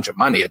eating a bunch of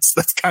money.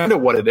 That's kind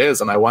of what it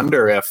is. And I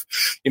wonder if,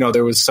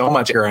 there was so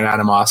much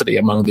animosity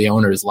among the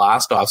owners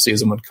last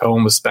offseason when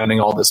Cohen was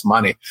spending all this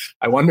money.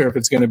 I wonder if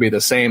it's going to be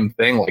the same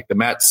thing. Like the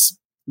Mets,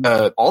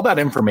 all that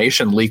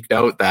information leaked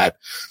out that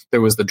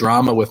there was the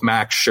drama with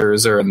Max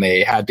Scherzer and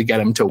they had to get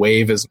him to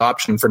waive his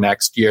option for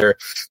next year.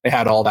 They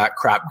had all that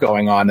crap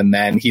going on. And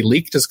then he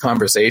leaked his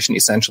conversation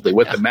essentially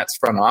with the Mets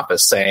front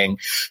office saying,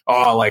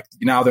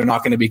 now they're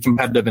not going to be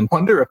competitive, and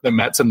wonder if the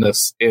Mets in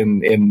this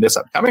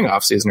upcoming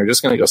offseason are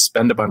just going to go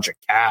spend a bunch of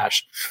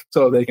cash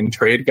so they can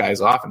trade guys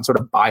off and sort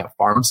of buy a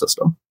farm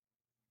system.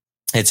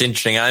 It's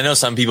interesting. I know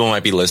some people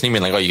might be listening,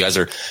 being like, oh, you guys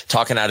are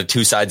talking out of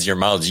two sides of your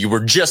mouths. You were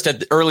just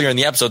earlier in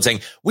the episode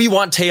saying, we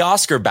want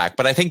Teoscar back.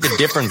 But I think the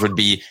difference would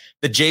be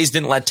the Jays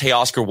didn't let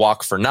Teoscar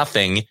walk for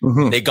nothing.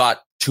 Mm-hmm. They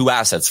got two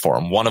assets for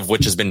him, one of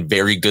which has been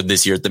very good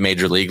this year at the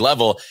major league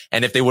level.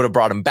 And if they would have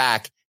brought him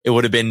back, it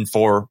would have been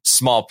for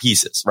small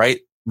pieces, right?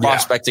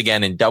 Prospect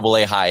again in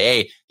AA, high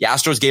A. The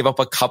Astros gave up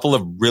a couple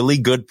of really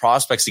good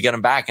prospects to get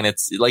him back. And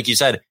it's like you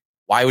said,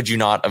 why would you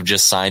not have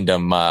just signed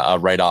him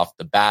right off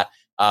the bat?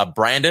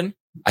 Brandon,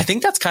 I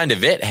think that's kind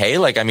of it. Hey,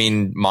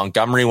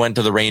 Montgomery went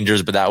to the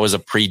Rangers, but that was a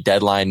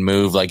pre-deadline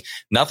move.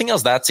 Nothing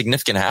else that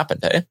significant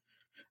happened. Hey,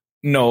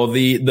 no.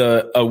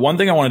 The one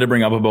thing I wanted to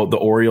bring up about the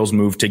Orioles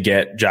move to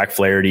get Jack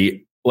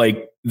Flaherty,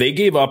 they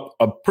gave up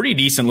a pretty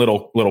decent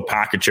little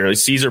package here.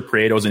 Cesar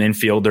Prieto's an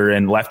infielder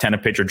and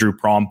left-handed pitcher Drew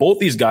Prom. Both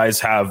these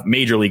guys have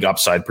major league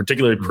upside,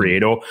 particularly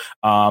Prieto.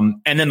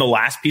 And then the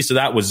last piece of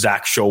that was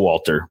Zach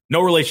Showalter.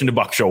 No relation to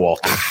Buck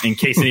Showalter, in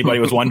case anybody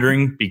was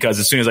wondering, because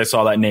as soon as I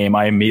saw that name,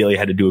 I immediately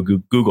had to do a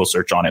Google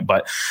search on it.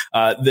 But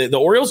the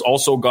Orioles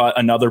also got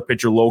another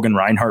pitcher, Logan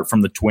Reinhart from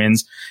the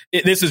Twins.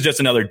 This is just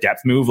another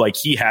depth move.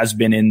 He has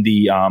been in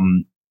the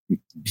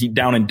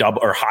down in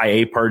high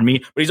A, pardon me,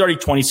 but he's already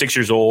 26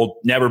 years old,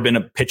 never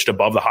been pitched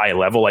above the high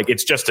level.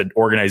 It's just an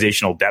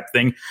organizational depth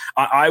thing.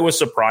 I was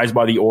surprised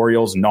by the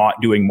Orioles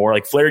not doing more.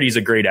 Flaherty's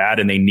a great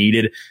ad and they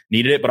needed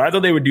it, but I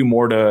thought they would do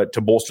more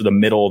to bolster the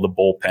middle of the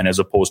bullpen as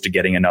opposed to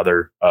getting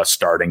another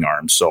starting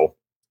arm. So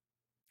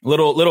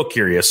little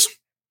curious.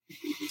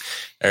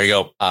 There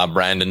you go.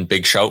 Brandon,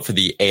 big shout for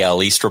the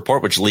AL East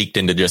report, which leaked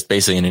into just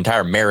basically an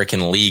entire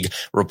American League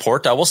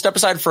report. We'll step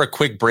aside for a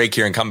quick break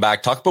here and come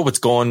back, talk about what's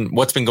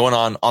been going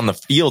on the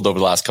field over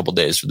the last couple of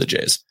days for the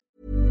Jays.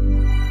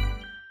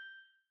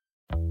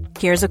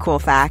 Here's a cool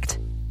fact.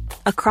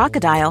 A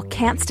crocodile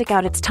can't stick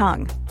out its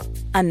tongue.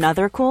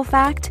 Another cool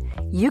fact,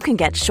 you can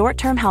get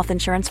short-term health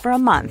insurance for a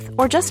month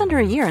or just under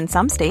a year in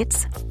some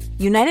states.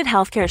 United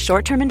Healthcare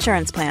short-term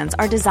insurance plans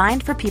are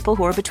designed for people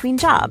who are between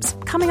jobs,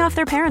 coming off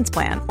their parents'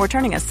 plan, or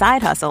turning a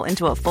side hustle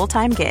into a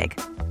full-time gig.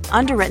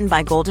 Underwritten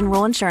by Golden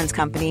Rule Insurance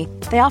Company,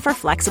 they offer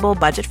flexible,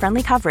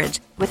 budget-friendly coverage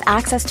with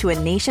access to a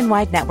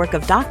nationwide network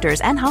of doctors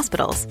and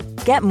hospitals.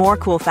 Get more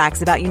cool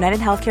facts about United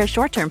Healthcare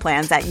short-term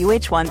plans at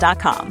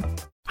uh1.com.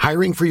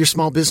 Hiring for your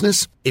small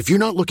business? If you're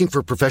not looking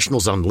for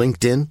professionals on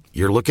LinkedIn,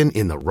 you're looking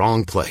in the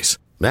wrong place.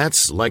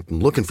 That's like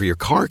looking for your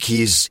car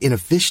keys in a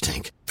fish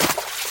tank.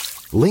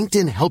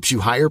 LinkedIn helps you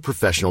hire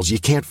professionals you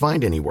can't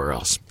find anywhere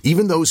else,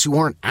 even those who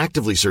aren't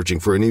actively searching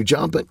for a new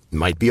job but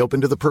might be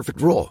open to the perfect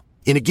role.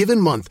 In a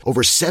given month,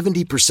 over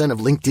 70% of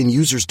LinkedIn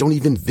users don't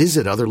even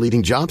visit other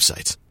leading job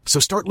sites. So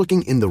start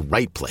looking in the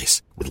right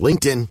place. With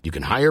LinkedIn, you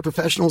can hire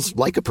professionals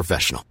like a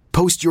professional.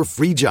 Post your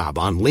free job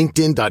on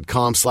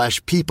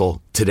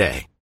linkedin.com/people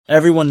today.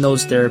 Everyone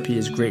knows therapy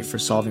is great for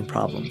solving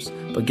problems,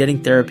 but getting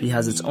therapy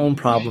has its own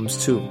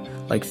problems too,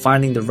 like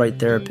finding the right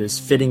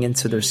therapist, fitting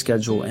into their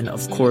schedule, and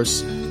of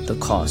course, the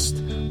cost.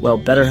 Well,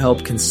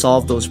 BetterHelp can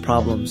solve those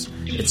problems.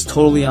 It's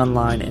totally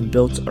online and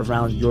built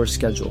around your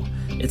schedule.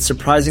 It's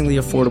surprisingly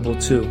affordable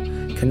too.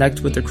 Connect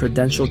with a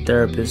credentialed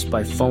therapist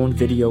by phone,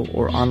 video,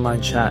 or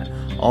online chat,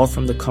 all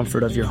from the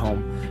comfort of your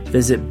home.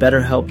 Visit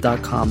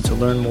BetterHelp.com to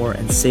learn more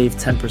and save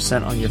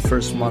 10% on your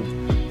first month.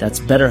 That's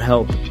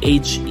BetterHelp,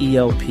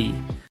 H-E-L-P.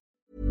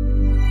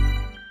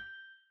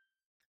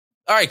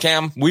 All right,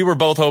 Cam, we were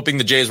both hoping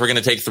the Jays were going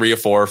to take 3 or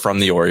 4 from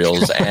the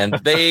Orioles, and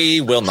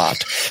they will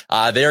not.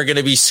 They are going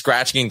to be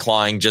scratching and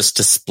clawing just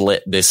to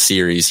split this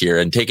series here.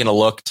 And taking a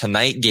look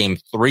tonight, game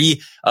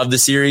 3 of the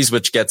series,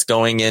 which gets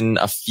going in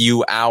a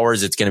few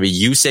hours. It's going to be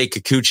Yusei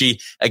Kikuchi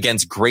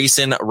against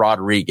Grayson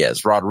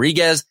Rodriguez.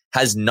 Rodriguez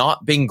has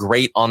not been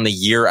great on the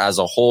year as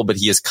a whole, but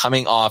he is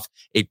coming off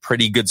a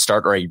pretty good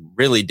start, or a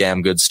really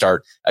damn good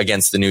start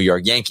against the New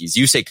York Yankees.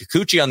 Yusei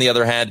Kikuchi, on the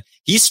other hand,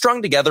 he's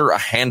strung together a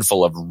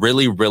handful of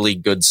really, really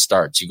good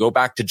starts. You go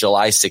back to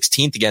July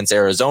 16th against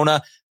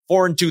Arizona,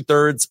 4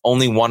 2/3,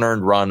 only 1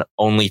 earned run,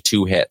 only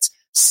 2 hits.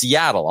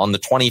 Seattle on the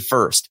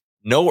 21st.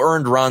 No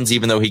earned runs,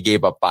 even though he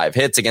gave up 5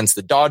 hits against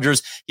the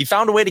Dodgers. He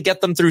found a way to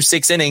get them through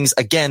 6 innings.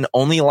 Again,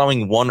 only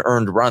allowing 1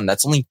 earned run.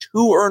 That's only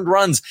 2 earned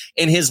runs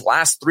in his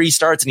last 3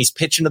 starts, and he's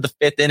pitching to the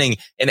 5th inning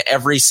in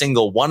every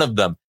single one of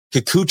them.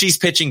 Kikuchi's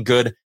pitching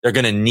good. They're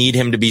going to need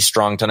him to be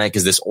strong tonight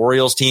because this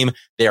Orioles team,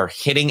 they are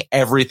hitting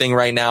everything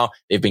right now.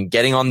 They've been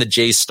getting on the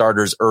Jays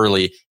starters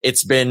early.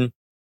 It's been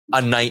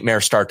a nightmare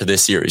start to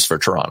this series for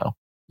Toronto.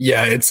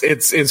 Yeah,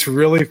 it's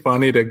really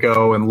funny to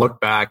go and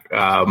look back.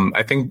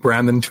 I think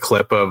Brandon's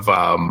clip of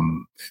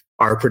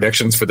our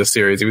predictions for the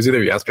series, it was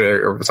either yesterday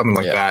or something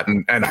like that,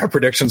 and our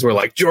predictions were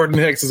like Jordan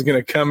Hicks is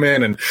going to come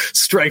in and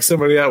strike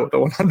somebody out with a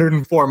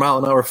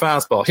 104-mile-an-hour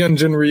fastball.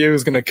 Hyunjin Ryu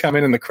is going to come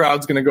in and the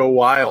crowd's going to go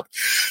wild.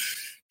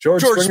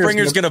 George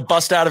Springer's going to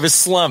bust out of his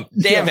slump.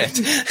 Damn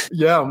it.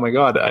 Yeah, oh my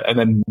God. And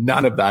then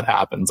none of that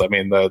happens. I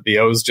mean, the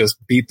O's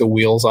just beat the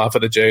wheels off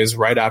of the Jays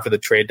right after the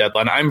trade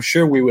deadline. I'm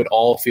sure we would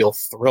all feel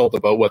thrilled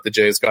about what the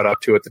Jays got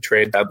up to at the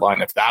trade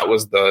deadline. If that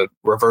was the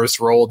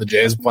reverse role, the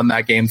Jays won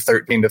that game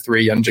 13-3.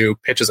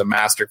 Hyunjin pitches a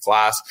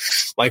masterclass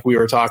like we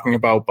were talking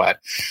about, but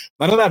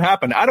none of that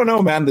happened. I don't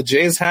know, man. The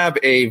Jays have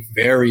a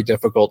very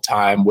difficult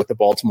time with the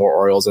Baltimore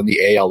Orioles and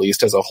the AL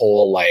East as a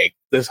whole. Like,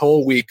 this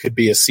whole week could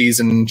be a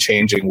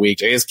season-changing week.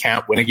 Jays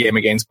can't win a game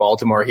against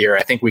Baltimore here.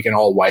 I think we can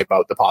all wipe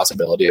out the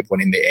possibility of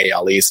winning the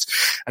AL East.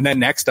 And then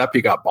next up,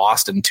 you got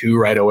Boston too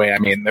right away. I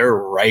mean, they're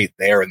right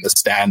there in the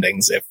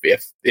standings.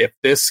 If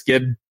this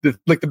skid,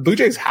 like the Blue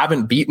Jays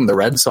haven't beaten the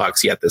Red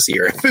Sox yet this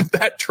year. If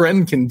that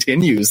trend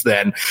continues,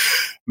 then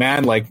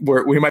man, like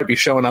we might be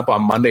showing up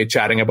on Monday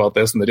chatting about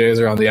this, and the Jays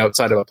are on the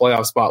outside of a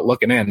playoff spot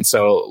looking in.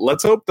 So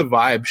let's hope the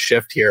vibes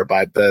shift here.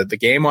 But the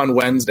game on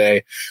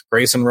Wednesday,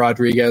 Grayson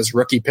Rodriguez,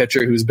 rookie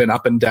pitcher who's been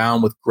up and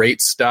down with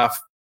great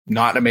stuff,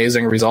 not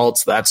amazing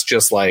results. That's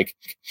just like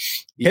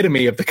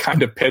epitome of the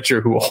kind of pitcher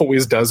who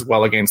always does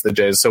well against the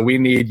Jays. So we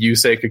need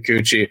Yusei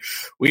Kikuchi.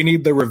 We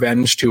need the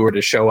revenge tour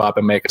to show up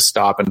and make a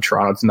stop in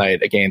Toronto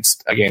tonight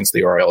against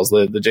the Orioles.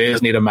 The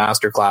Jays need a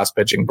masterclass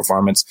pitching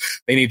performance.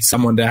 They need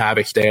someone to have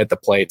a day at the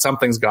plate.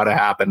 Something's got to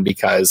happen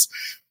because,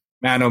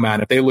 man, oh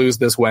man, if they lose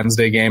this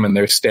Wednesday game and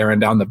they're staring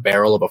down the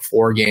barrel of a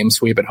 4-game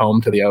sweep at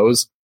home to the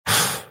O's,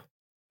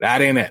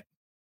 that ain't it.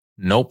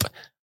 Nope.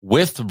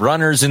 With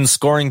runners in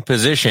scoring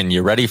position,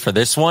 you ready for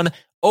this one?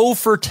 0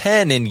 for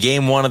 10 in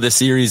game 1 of the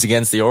series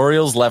against the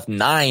Orioles, left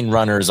 9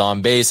 runners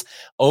on base.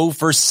 0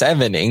 for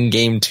 7 in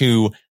game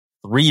 2,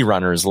 3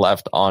 runners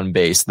left on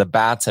base. The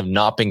bats have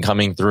not been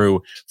coming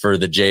through for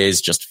the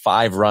Jays, just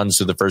 5 runs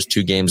through the first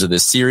 2 games of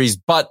this series,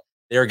 but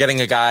they're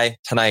getting a guy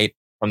tonight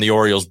from the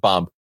Orioles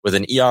bump with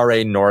an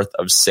ERA north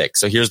of 6.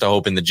 So here's the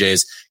hope in the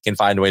Jays can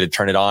find a way to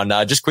turn it on.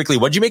 Just quickly,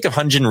 what'd you make of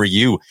Hyunjin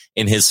Ryu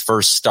in his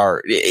first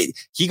start?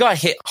 He got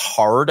hit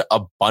hard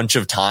a bunch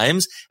of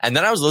times. And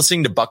then I was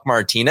listening to Buck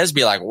Martinez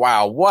be like,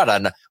 wow, what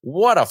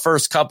a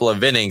first couple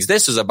of innings.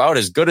 This is about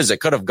as good as it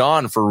could have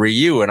gone for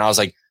Ryu. And I was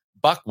like,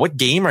 Buck, what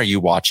game are you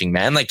watching,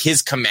 man? Like,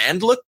 his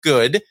command looked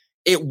good.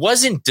 It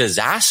wasn't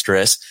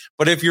disastrous,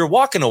 but if you're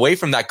walking away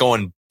from that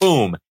going,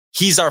 boom,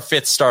 he's our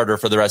 5th starter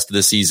for the rest of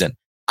the season,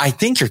 I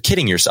think you're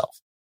kidding yourself.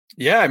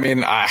 Yeah, I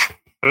mean, I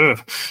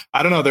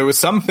don't know. There was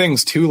some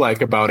things to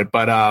like about it,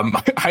 but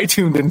I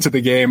tuned into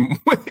the game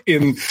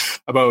in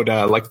about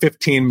like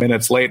 15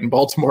 minutes late, and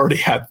Baltimore already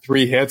had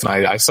 3 hits,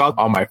 and I saw it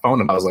on my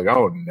phone, and I was like,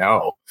 oh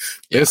no,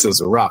 this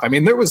is rough. I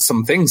mean, there was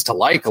some things to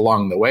like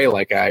along the way.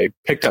 Like, I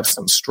picked up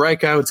some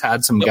strikeouts,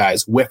 had some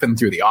guys whipping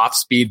through the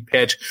off-speed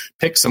pitch,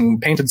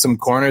 painted some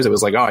corners. It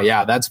was like, oh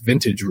yeah, that's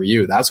vintage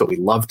Ryu. That's what we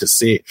love to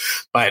see.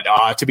 But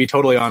to be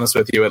totally honest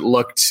with you, it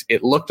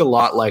looked a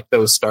lot like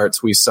those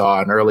starts we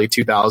saw in early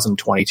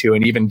 2022,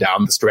 and even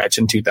down the stretch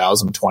in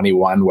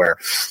 2021, where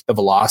the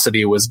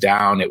velocity was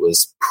down. It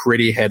was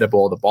pretty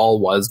hittable. The ball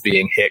was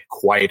being hit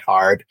quite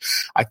hard.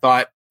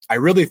 I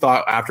really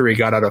thought after he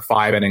got out of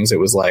 5 innings, it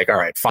was like, all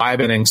right,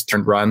 5 innings,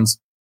 turned runs,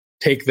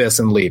 take this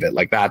and leave it.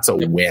 Like, that's a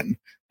win.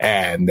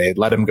 And they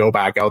let him go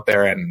back out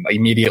there and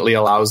immediately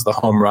allows the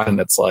home run. And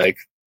it's like,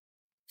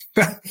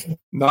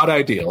 not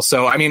ideal.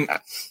 So, I mean,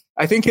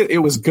 I think it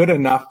was good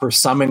enough for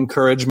some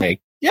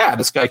encouragement. Yeah,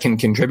 this guy can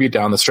contribute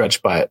down the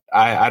stretch, but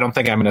I don't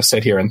think I'm going to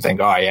sit here and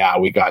think, oh yeah,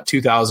 we got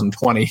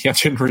 2020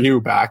 Hyunjin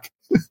Ryu back.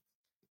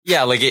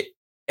 Yeah, like it.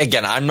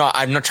 Again, I'm not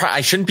trying.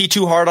 I shouldn't be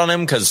too hard on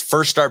him because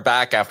first start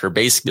back after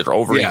basically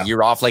over a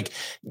year off. Like,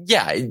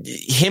 yeah,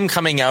 him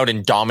coming out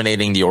and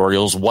dominating the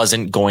Orioles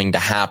wasn't going to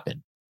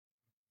happen.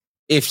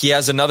 If he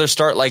has another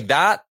start like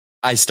that,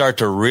 I start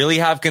to really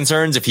have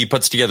concerns. If he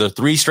puts together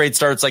 3 straight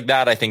starts like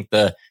that, I think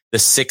the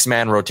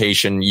 6-man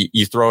rotation,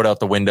 you throw it out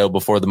the window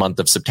before the month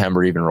of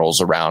September even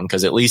rolls around.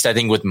 Because at least I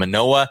think with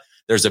Manoah,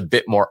 there's a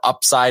bit more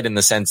upside in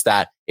the sense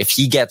that if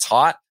he gets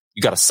hot,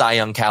 you got a Cy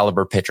Young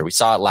caliber pitcher. We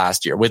saw it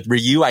last year. With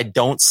Ryu, I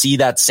don't see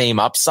that same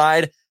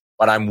upside,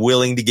 but I'm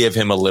willing to give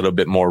him a little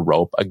bit more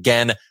rope.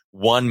 Again,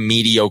 one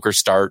mediocre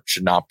start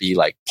should not be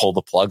like pull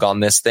the plug on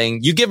this thing.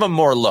 You give him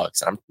more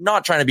looks. And I'm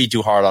not trying to be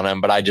too hard on him,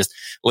 but I just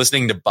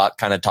listening to Buck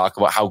kind of talk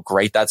about how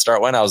great that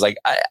start went. I was like,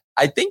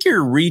 I think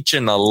you're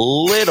reaching a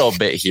little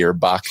bit here,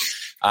 Buck.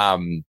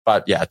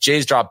 But yeah,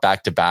 Jays dropped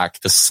back to back.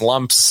 The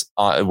slumps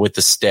with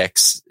the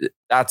sticks,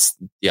 that's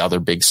the other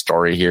big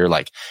story here.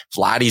 Like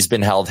Vladdy's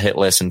been held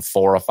hitless in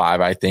 4 of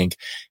 5, I think.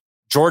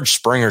 George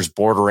Springer's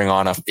bordering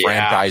on a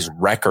franchise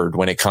record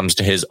when it comes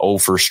to his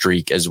 0-for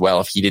streak as well.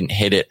 If he didn't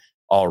hit it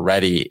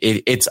already,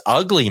 it's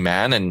ugly,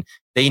 man. And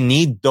they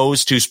need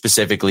those two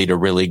specifically to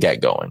really get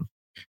going.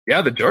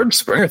 Yeah, the George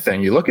Springer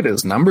thing, you look at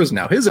his numbers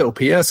now, his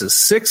OPS is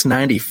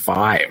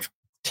 695.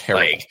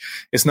 Terrible. Like,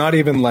 it's not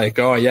even like,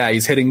 oh yeah,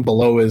 he's hitting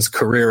below his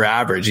career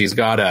average. He's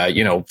got a,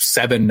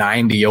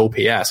 790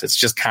 OPS. It's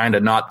just kind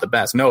of not the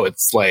best. No,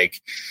 it's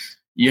like,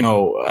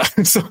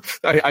 so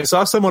I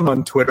saw someone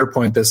on Twitter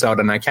point this out,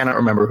 and I cannot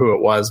remember who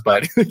it was,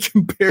 but they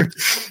compared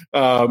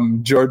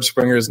George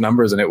Springer's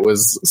numbers, and it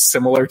was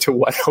similar to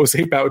what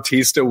Jose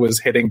Bautista was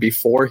hitting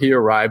before he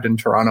arrived in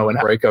Toronto in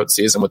so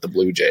season with the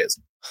Blue Jays.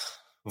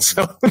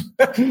 So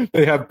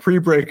they have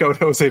pre-breakout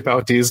Jose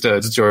Bautista.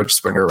 It's George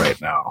Springer right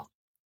now.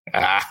 So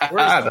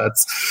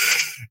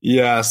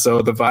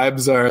the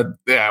vibes are,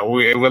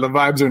 the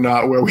vibes are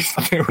not where we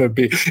thought they would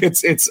be.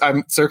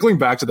 I'm circling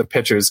back to the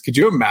pitchers. Could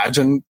you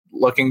imagine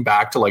looking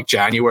back to like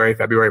January,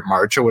 February,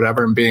 March or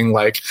whatever and being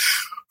like,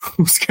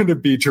 who's going to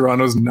be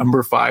Toronto's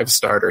number 5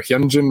 starter?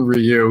 Hyunjin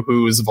Ryu,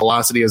 whose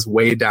velocity is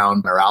way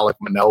down, or Alek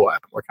Manoah?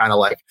 We're kind of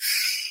like,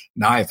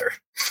 neither.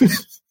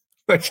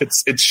 Like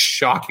it's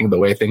shocking the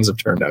way things have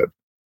turned out.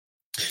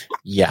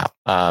 Yeah.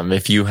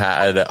 If you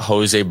had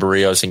Jose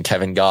Barrios and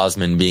Kevin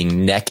Gausman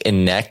being neck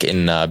and neck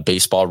in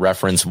Baseball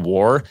Reference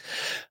war,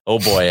 oh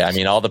boy. I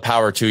mean, all the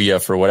power to you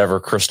for whatever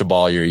crystal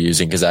ball you're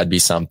using, because that'd be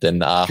something.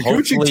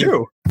 Kikuchi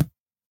too.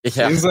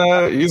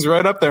 Yeah. He's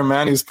right up there,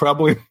 man. He's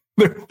probably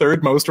their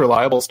 3rd most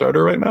reliable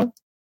starter right now.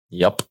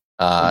 Yep.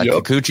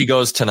 Kikuchi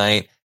goes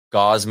tonight.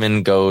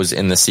 Gausman goes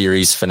in the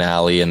series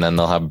finale, and then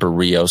they'll have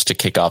Barrios to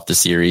kick off the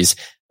series.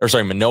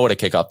 Manoah to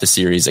kick off the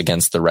series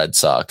against the Red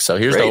Sox. So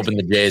here's hoping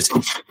the Jays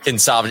can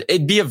salvage.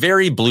 It'd be a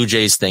very Blue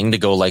Jays thing to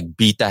go like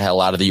beat the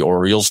hell out of the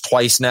Orioles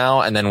twice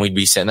now. And then we'd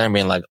be sitting there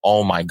being like,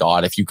 oh my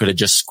God, if you could have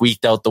just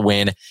squeaked out the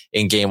win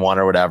in game 1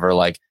 or whatever.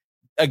 Like,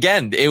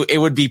 again, it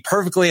would be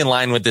perfectly in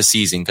line with this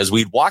season, because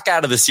we'd walk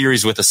out of the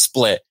series with a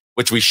split,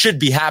 which we should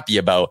be happy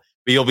about.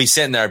 But you'll be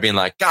sitting there being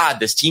like,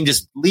 God, this team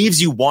just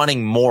leaves you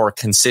wanting more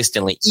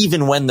consistently,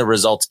 even when the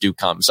results do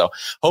come. So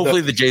hopefully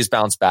the Jays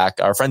bounce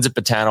back. Our friends at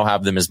Betano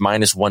have them as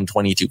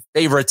 -122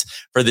 favorites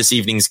for this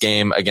evening's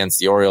game against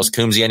the Orioles.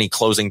 Coombsy, any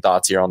closing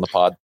thoughts here on the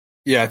pod?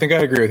 Yeah, I think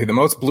I agree with you. The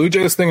most Blue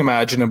Jays thing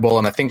imaginable,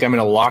 and I think I'm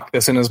going to lock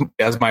this in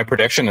as my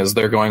prediction, is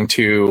they're going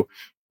to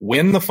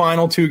win the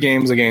final 2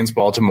 games against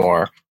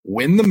Baltimore,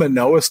 win the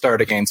Manoah start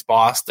against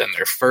Boston,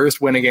 their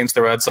first win against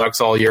the Red Sox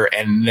all year,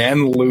 and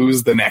then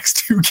lose the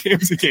next 2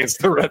 games against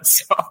the Red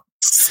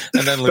Sox.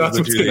 And then lose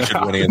the 2 they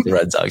should win against the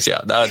Red Sox.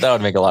 Yeah, that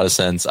would make a lot of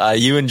sense.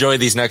 You enjoy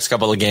these next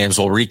couple of games.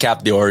 We'll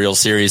recap the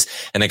Orioles series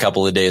in a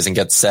couple of days and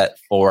get set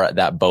for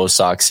that Bo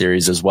Sox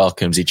series as well.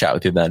 Coombsy, chat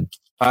with you then.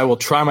 I will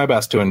try my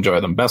best to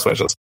enjoy them. Best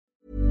wishes.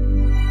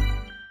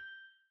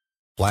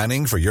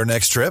 Planning for your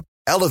next trip?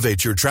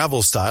 Elevate your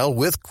travel style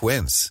with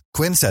Quince.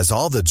 Quince has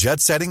all the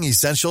jet-setting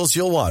essentials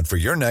you'll want for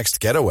your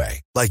next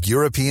getaway, like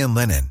European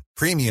linen,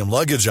 premium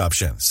luggage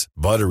options,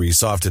 buttery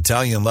soft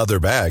Italian leather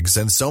bags,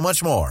 and so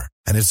much more.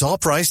 And it's all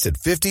priced at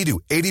 50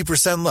 to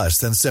 80% less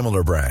than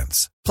similar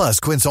brands. Plus,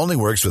 Quince only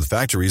works with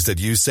factories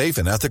that use safe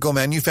and ethical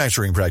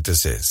manufacturing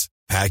practices.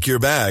 Pack your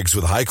bags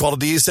with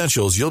high-quality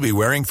essentials you'll be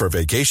wearing for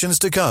vacations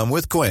to come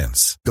with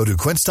Quince. Go to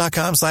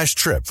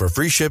quince.com/trip for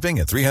free shipping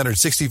and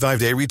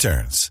 365-day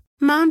returns.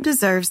 Mom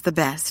deserves the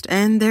best,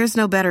 and there's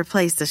no better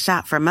place to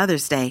shop for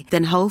Mother's Day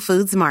than Whole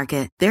Foods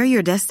Market. They're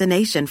your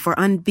destination for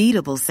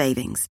unbeatable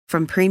savings,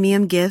 from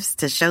premium gifts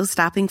to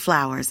show-stopping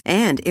flowers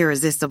and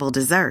irresistible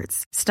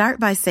desserts. Start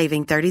by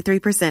saving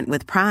 33%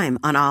 with Prime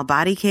on all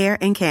body care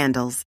and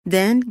candles.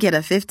 Then get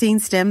a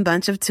 15-stem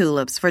bunch of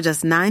tulips for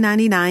just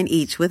 $9.99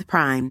 each with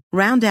Prime.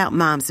 Round out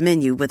Mom's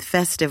menu with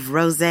festive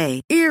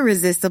rosé,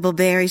 irresistible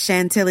berry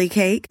chantilly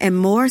cake, and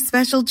more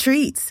special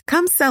treats.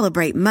 Come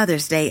celebrate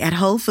Mother's Day at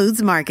Whole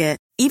Foods Market.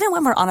 Even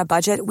when we're on a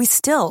budget, we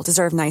still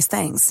deserve nice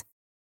things.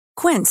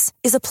 Quince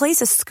is a place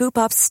to scoop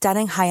up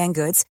stunning high-end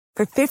goods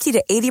for 50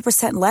 to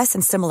 80% less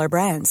than similar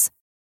brands.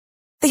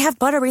 They have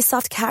buttery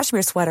soft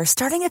cashmere sweaters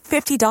starting at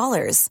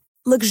 $50,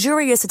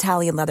 luxurious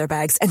Italian leather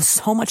bags, and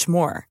so much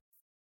more.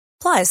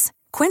 Plus,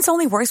 Quince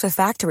only works with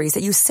factories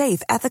that use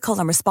safe, ethical,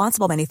 and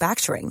responsible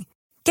manufacturing.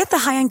 Get the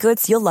high-end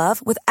goods you'll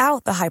love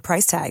without the high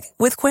price tag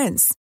with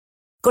Quince.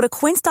 Go to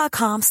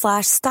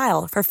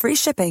quince.com/style for free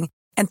shipping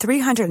and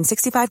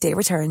 365-day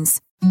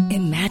returns.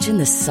 Imagine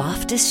the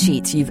softest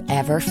sheets you've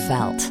ever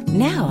felt.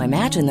 Now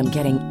imagine them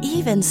getting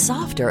even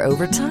softer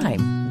over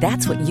time.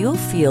 That's what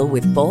you'll feel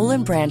with Boll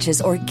 &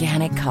 Branch's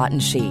organic cotton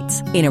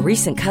sheets. In a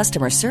recent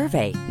customer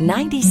survey,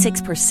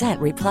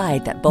 96%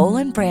 replied that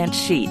Boll & Branch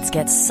sheets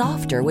get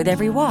softer with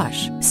every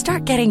wash.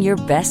 Start getting your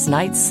best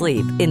night's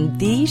sleep in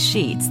these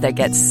sheets that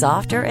get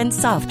softer and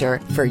softer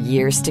for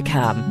years to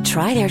come.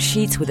 Try their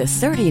sheets with a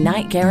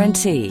 30-night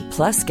guarantee.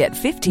 Plus, get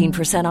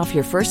 15% off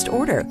your first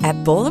order at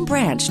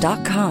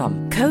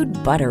bollandbranch.com. Code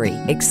BUTTERY.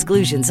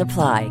 Exclusions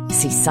apply.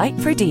 See site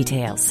for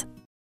details.